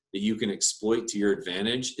opportunity that you can exploit to your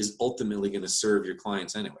advantage is ultimately going to serve your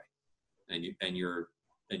clients anyway, and your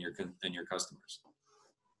customers.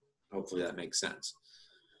 Hopefully that makes sense.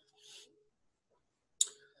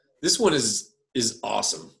 This one is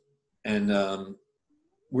awesome, and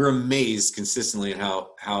we're amazed consistently at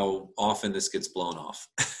how often this gets blown off.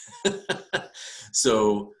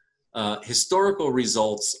 So historical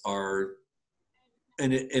results are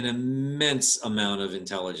an immense amount of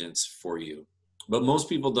intelligence for you, but most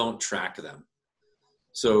people don't track them.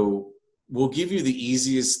 So we'll give you the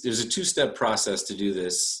easiest. There's a 2-step process to do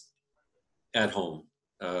this at home,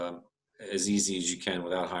 as easy as you can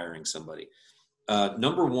without hiring somebody.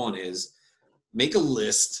 Number one is make a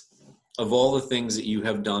list of all the things that you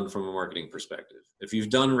have done from a marketing perspective. If you've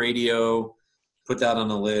done radio, put that on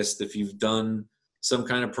the list. If you've done some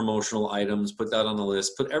kind of promotional items, put that on the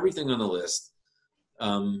list. Put everything on the list.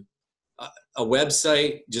 A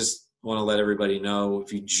website, just want to let everybody know,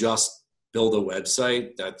 if you just build a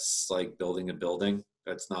website, that's like building a building.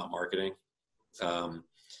 That's not marketing.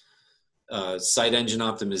 Site engine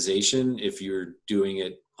optimization, if you're doing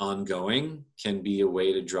it ongoing, can be a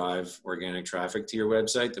way to drive organic traffic to your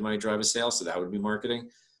website that might drive a sale. So that would be marketing.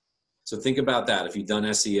 So think about that. If you've done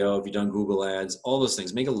SEO, if you've done Google Ads, all those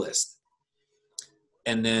things, make a list.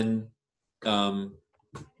 And then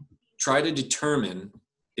try to determine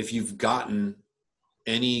if you've gotten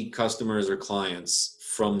any customers or clients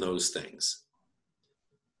from those things.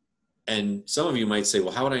 And some of you might say,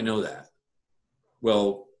 well, how would I know that?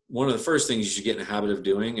 Well, one of the first things you should get in the habit of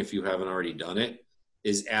doing, if you haven't already done it,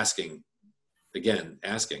 is asking. Again,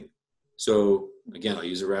 asking. So again, I'll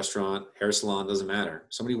use a restaurant, hair salon, doesn't matter.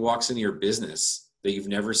 Somebody walks into your business that you've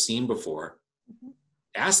never seen before.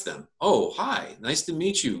 Ask them, oh, hi, nice to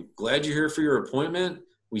meet you. Glad you're here for your appointment.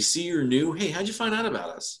 We see you're new. Hey, how'd you find out about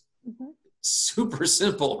us? Super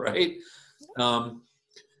simple, right?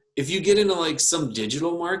 If you get into like some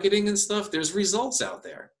digital marketing and stuff, there's results out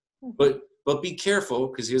there. But be careful,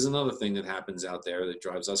 because here's another thing that happens out there that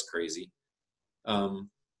drives us crazy.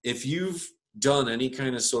 If you've done any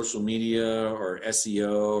kind of social media or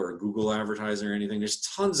SEO or Google advertising or anything, there's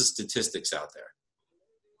tons of statistics out there.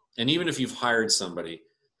 And even if you've hired somebody,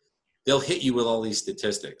 they'll hit you with all these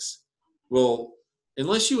statistics. Well,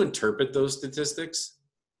 unless you interpret those statistics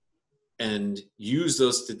and use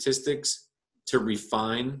those statistics to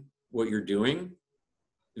refine what you're doing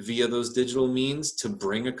via those digital means to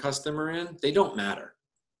bring a customer in, they don't matter.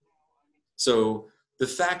 So the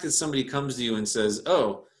fact that somebody comes to you and says,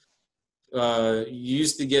 oh, you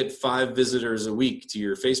used to get 5 visitors a week to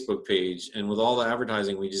your Facebook page, and with all the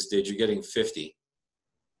advertising we just did, you're getting 50,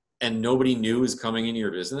 and nobody new is coming into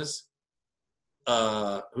your business,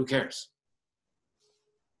 who cares?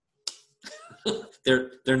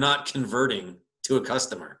 They're not converting to a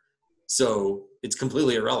customer, so it's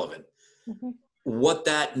completely irrelevant. What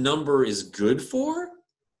that number is good for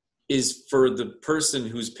is for the person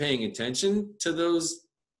who's paying attention to those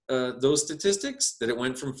statistics, that it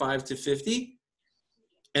went from 5 to 50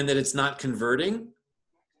 and that it's not converting,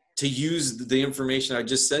 to use the information I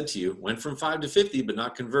just said to you, went from 5 to 50 but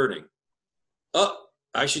not converting. Oh,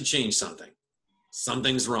 I should change something.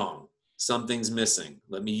 Something's wrong. Something's missing.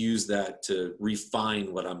 Let me use that to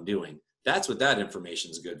refine what I'm doing. That's what that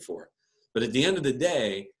information is good for. But at the end of the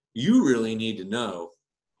day, you really need to know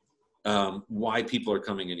why people are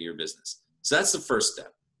coming into your business. So that's the first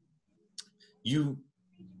step. You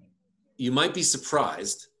might be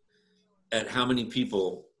surprised at how many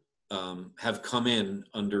people have come in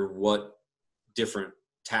under what different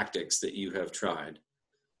tactics that you have tried.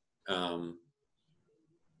 You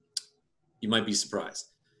might be surprised.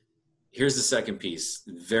 Here's the second piece,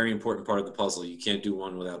 very important part of the puzzle. You can't do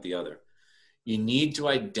one without the other. You need to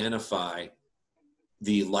identify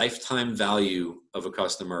the lifetime value of a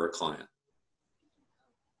customer or client.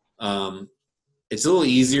 It's a little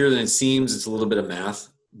easier than it seems. It's a little bit of math,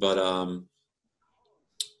 but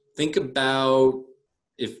think about,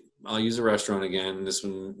 if I'll use a restaurant again, this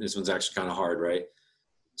one's actually kind of hard, right?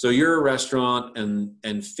 So you're a restaurant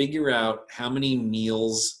and figure out how many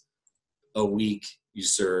meals a week you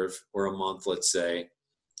serve, or a month, let's say,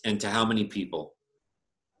 and to how many people.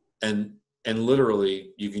 And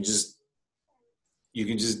literally you can just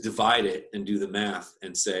divide it and do the math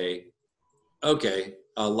and say, okay,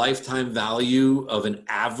 a lifetime value of an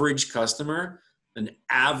average customer,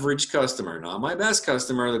 not my best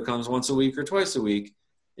customer that comes once a week or twice a week,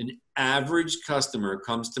 an average customer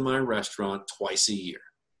comes to my restaurant twice a year.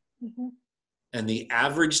 And the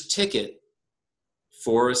average ticket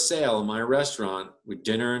for a sale in my restaurant with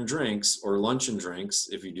dinner and drinks, or lunch and drinks,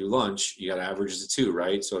 if you do lunch, you got to average the 2,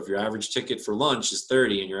 right? So if your average ticket for lunch is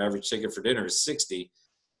 30 and your average ticket for dinner is 60,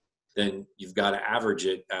 then you've got to average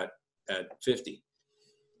it at 50.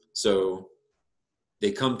 So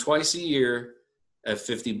they come twice a year at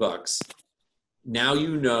 $50. Now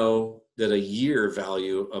you know that a year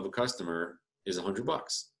value of a customer is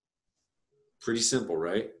 $100. Pretty simple,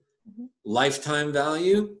 right? Lifetime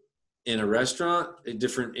value in a restaurant,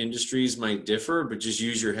 different industries might differ, but just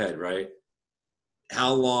use your head, right?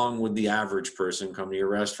 How long would the average person come to your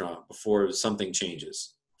restaurant before something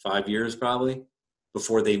changes? 5 years probably,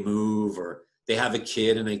 before they move, or they have a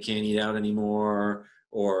kid and they can't eat out anymore,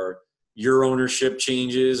 or your ownership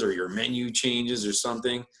changes, or your menu changes or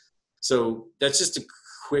something. So that's just a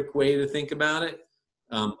quick way to think about it.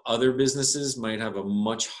 Other businesses might have a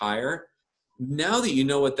much higher. Now that you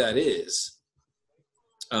know what that is,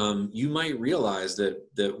 you might realize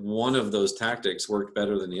that one of those tactics worked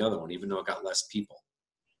better than the other one, even though it got less people.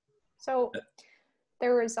 So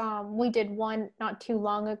there was, we did one not too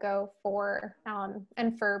long ago for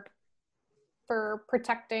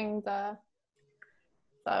protecting the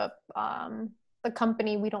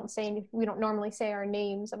company. We don't normally say our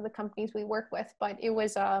names of the companies we work with, but it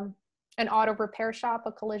was an auto repair shop,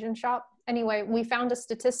 a collision shop. Anyway, we found a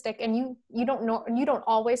statistic, and you don't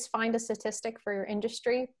always find a statistic for your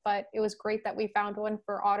industry, but it was great that we found one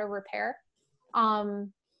for auto repair.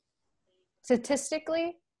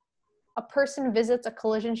 Statistically, a person visits a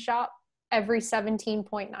collision shop every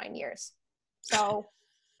 17.9 years. So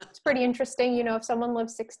it's pretty interesting. You know, if someone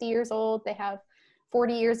lives 60 years old, they have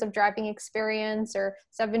 40 years of driving experience, or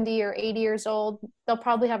 70 or 80 years old, they'll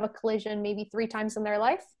probably have a collision maybe 3 times in their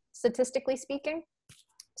life, statistically speaking.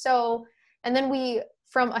 So, and then we,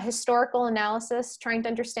 from a historical analysis, trying to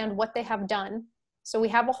understand what they have done. So we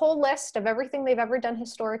have a whole list of everything they've ever done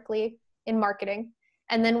historically in marketing.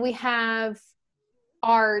 And then we have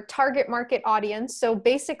our target market audience. So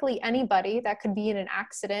basically anybody that could be in an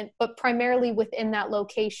accident, but primarily within that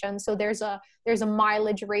location. So there's a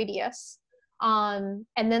mileage radius. And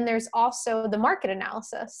then there's also the market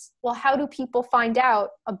analysis. Well, how do people find out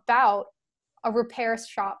about a repair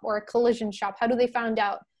shop or a collision shop? How do they find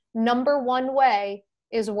out? Number one way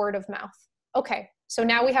is word of mouth. Okay, so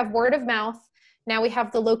now we have word of mouth. Now we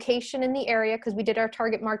have the location in the area because we did our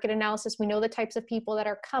target market analysis. We know the types of people that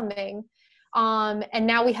are coming. And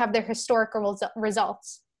now we have their historical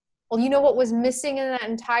results. Well, you know what was missing in that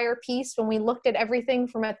entire piece when we looked at everything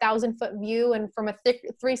from a 1,000-foot view and from a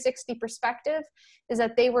 360 perspective is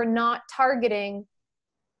that they were not targeting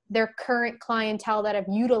their current clientele that have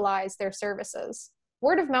utilized their services.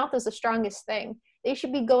 Word of mouth is the strongest thing. They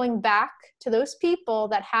should be going back to those people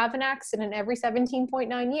that have an accident every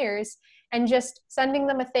 17.9 years and just sending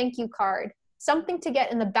them a thank you card, something to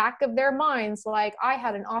get in the back of their minds, like, I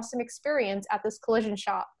had an awesome experience at this collision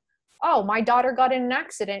shop. Oh, my daughter got in an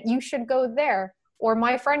accident, you should go there. Or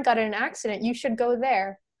my friend got in an accident, you should go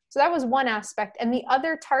there. So that was one aspect. And the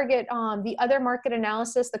other target, the other market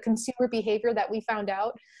analysis, the consumer behavior that we found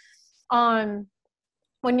out,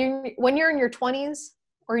 when you're in your 20s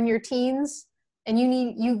or in your teens and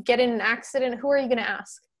you get in an accident, who are you going to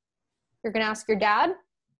ask? You're going to ask your dad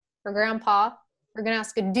or grandpa. You're going to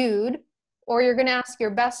ask a dude, or you're going to ask your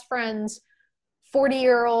best friend's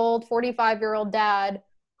 40-year-old, 45-year-old dad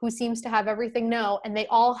who seems to have everything know, and they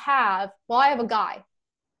all have, well, I have a guy.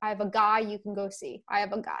 I have a guy you can go see. I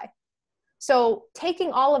have a guy. So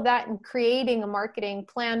taking all of that and creating a marketing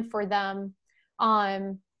plan for them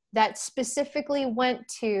that specifically went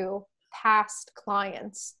to past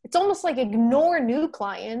clients. It's almost like ignore new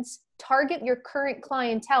clients, target your current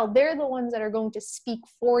clientele. They're the ones that are going to speak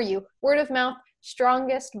for you. Word of mouth,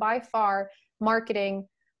 strongest by far marketing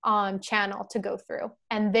channel to go through.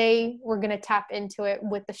 And they were going to tap into it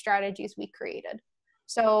with the strategies we created.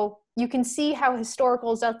 So you can see how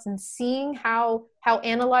historical results and seeing how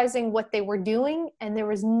analyzing what they were doing, and there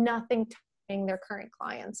was nothing targeting their current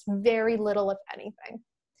clients, very little, if anything.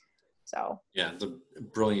 So yeah, it's a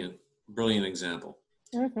brilliant example.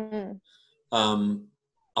 Mm-hmm.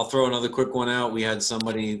 I'll throw another quick one out. We had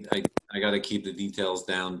somebody, I got to keep the details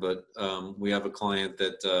down, but we have a client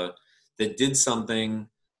that did something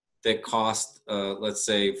that cost, let's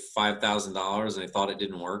say, $5,000, and they thought it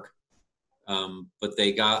didn't work. But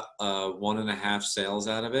they got 1.5 sales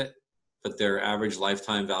out of it, but their average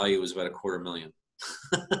lifetime value was about $250,000.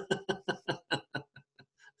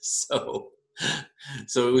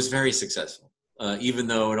 So it was very successful. Even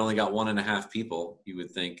though it only got 1.5 people, you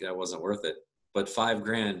would think that wasn't worth it. But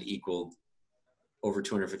 $5,000 equaled over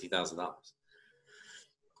 $250,000.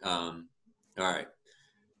 All right.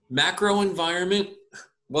 Macro environment.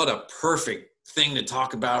 What a perfect thing to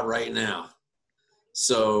talk about right now.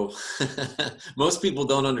 So most people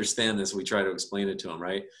don't understand this. We try to explain it to them,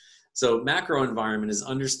 right? So macro environment is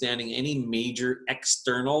understanding any major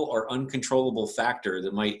external or uncontrollable factor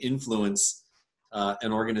that might influence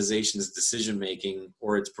an organization's decision-making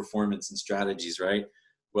or its performance and strategies, right?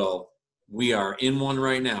 Well, we are in one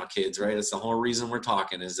right now, kids, right? That's the whole reason we're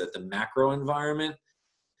talking, is that the macro environment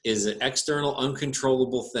is an external,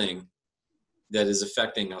 uncontrollable thing that is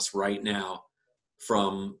affecting us right now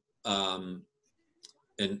from, and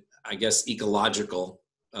I guess ecological,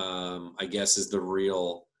 I guess is the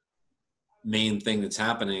real main thing that's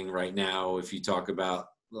happening right now if you talk about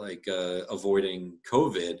like avoiding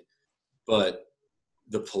COVID, but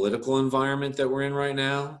the political environment that we're in right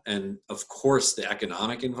now, and of course the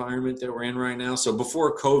economic environment that we're in right now. So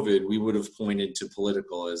before COVID, we would have pointed to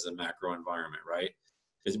political as a macro environment, right?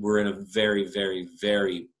 Because we're in a very, very,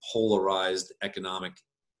 very polarized economic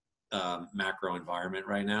macro environment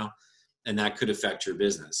right now, and that could affect your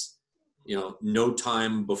business. You know, no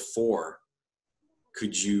time before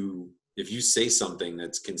could you, if you say something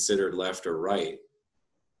that's considered left or right,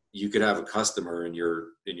 you could have a customer in your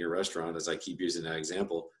restaurant, as I keep using that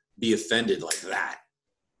example, be offended like that.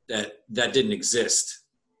 That didn't exist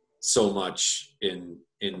so much in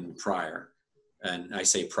prior. And I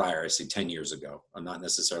say prior, I say 10 years ago. I'm not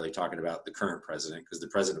necessarily talking about the current president, because the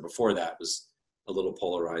president before that was a little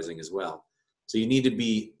polarizing as well. So you need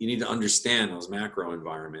to understand those macro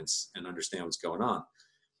environments and understand what's going on.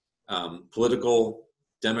 Political,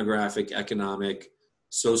 demographic, economic,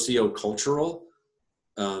 socio-cultural,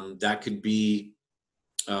 that could be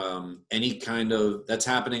any kind of, that's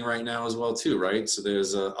happening right now as well too, right? So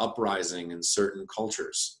there's a uprising in certain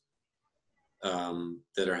cultures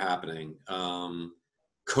that are happening.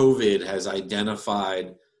 COVID has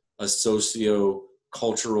identified a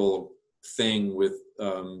socio-cultural thing with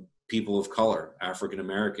people of color, African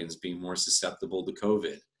Americans being more susceptible to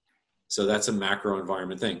COVID. So that's a macro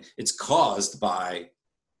environment thing. It's caused by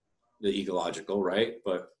the ecological, right?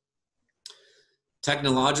 But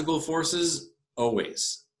technological forces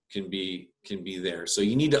always can be there. So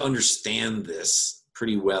you need to understand this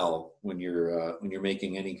pretty well when you're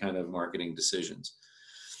making any kind of marketing decisions.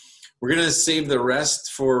 We're gonna save the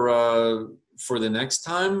rest for the next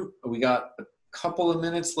time. We got a couple of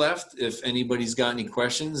minutes left. If anybody's got any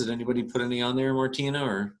questions, did anybody put any on there, Martina,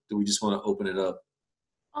 or do we just want to open it up?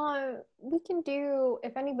 We can do,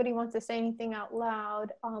 if anybody wants to say anything out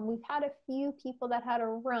loud. We've had a few people that had a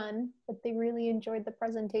run, but they really enjoyed the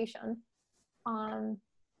presentation.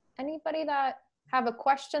 Anybody that have a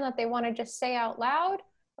question that they want to just say out loud,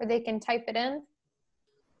 or they can type it in?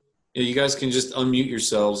 Yeah, you guys can just unmute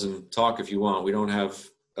yourselves and talk if you want. We don't have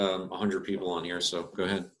 100 people on here, so go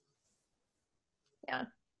ahead. Yeah.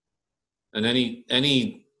 And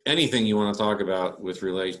anything you want to talk about with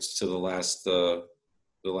relates to the last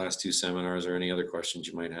two seminars, or any other questions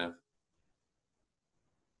you might have.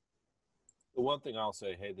 The one thing I'll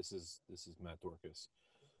say, hey, this is Matt Dorcas.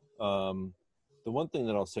 The one thing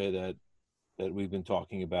that I'll say that we've been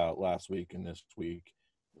talking about last week and this week,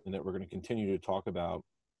 and that we're going to continue to talk about,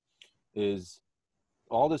 is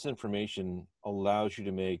all this information allows you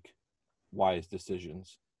to make wise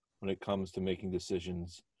decisions when it comes to making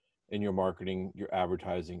decisions in your marketing, your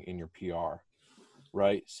advertising, and your PR,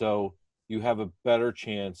 right? So you have a better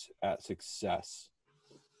chance at success.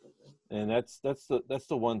 And that's the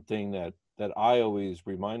one thing that I always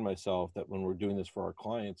remind myself, that when we're doing this for our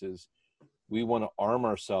clients, is we want to arm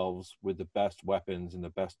ourselves with the best weapons and the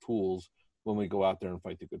best tools when we go out there and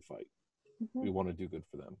fight the good fight. Mm-hmm. We want to do good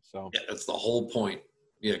for them. So yeah, that's the whole point.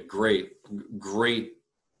 Yeah, great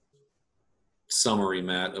summary,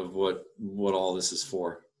 Matt, of what all this is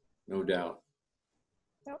for. No doubt.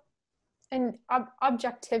 Yep. And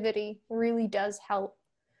objectivity really does help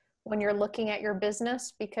when you're looking at your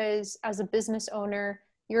business, because as a business owner,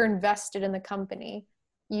 you're invested in the company.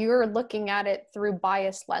 You're looking at it through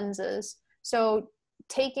biased lenses. So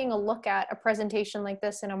taking a look at a presentation like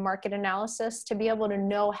this in a market analysis, to be able to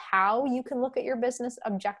know how you can look at your business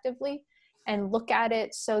objectively and look at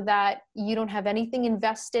it so that you don't have anything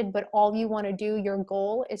invested, but all you want to do, your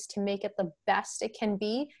goal is to make it the best it can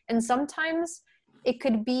be. And sometimes it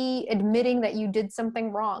could be admitting that you did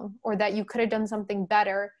something wrong, or that you could have done something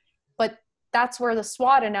better. But that's where the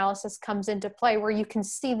SWOT analysis comes into play, where you can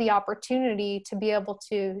see the opportunity to be able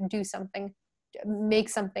to do something, make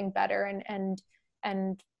something better,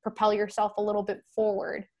 and propel yourself a little bit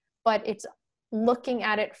forward. But it's looking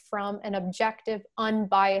at it from an objective,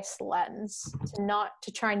 unbiased lens,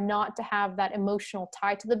 to try not to have that emotional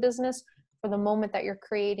tie to the business for the moment that you're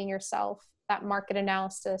creating yourself, that market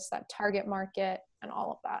analysis, that target market, and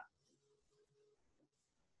all of that.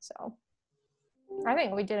 So I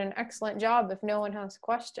think we did an excellent job if no one has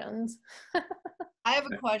questions. I have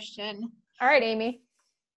a question. All right, Amy.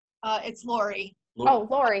 It's Lori. Oh,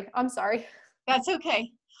 Lori, I'm sorry. That's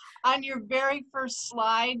okay. On your very first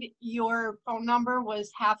slide, your phone number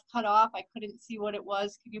was half cut off. I couldn't see what it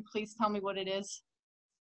was. Could you please tell me what it is?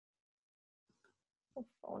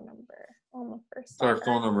 Phone number. On the first slide. Our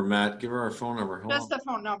phone number, Matt. Give her our phone number. Just the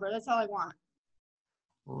phone number. That's all I want.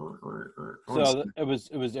 So it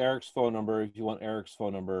was Eric's phone number. If you want Eric's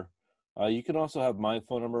phone number, you can also have my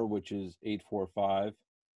phone number, which is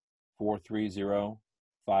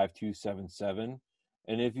 845-430-5277.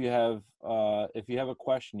 And if you have a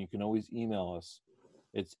question, you can always email us.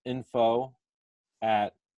 It's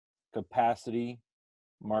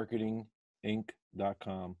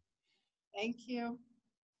info@capacitymarketinginc.com. Thank you.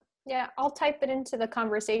 Yeah, I'll type it into the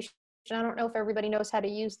conversation. I don't know if everybody knows how to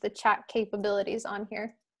use the chat capabilities on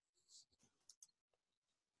here.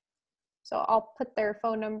 So I'll put their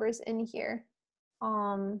phone numbers in here.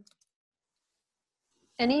 And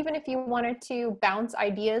even if you wanted to bounce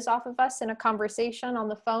ideas off of us in a conversation on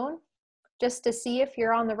the phone, just to see if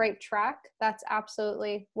you're on the right track, that's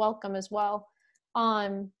absolutely welcome as well.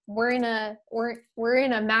 We're in a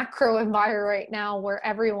macro environment right now where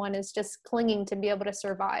everyone is just clinging to be able to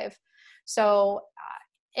survive. So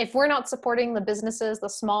if we're not supporting the businesses, the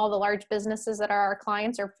small, the large businesses that are our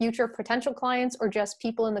clients or future potential clients, or just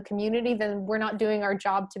people in the community, then we're not doing our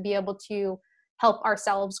job to be able to help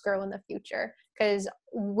ourselves grow in the future, because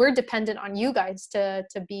we're dependent on you guys to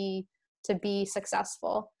be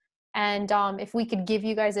successful. And if we could give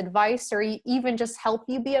you guys advice or even just help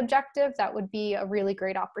you be objective, that would be a really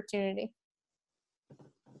great opportunity.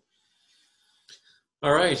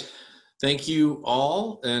 All right. Thank you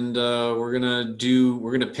all. And we're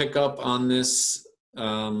gonna pick up on this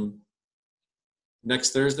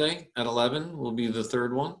next Thursday at 11 will be the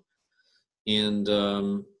third one. And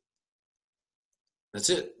that's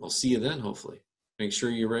it. We'll see you then, hopefully. Make sure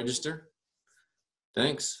you register.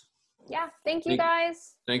 Thanks. Yeah. Thank you,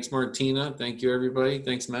 guys. Thanks, Martina. Thank you, everybody.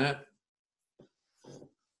 Thanks, Matt.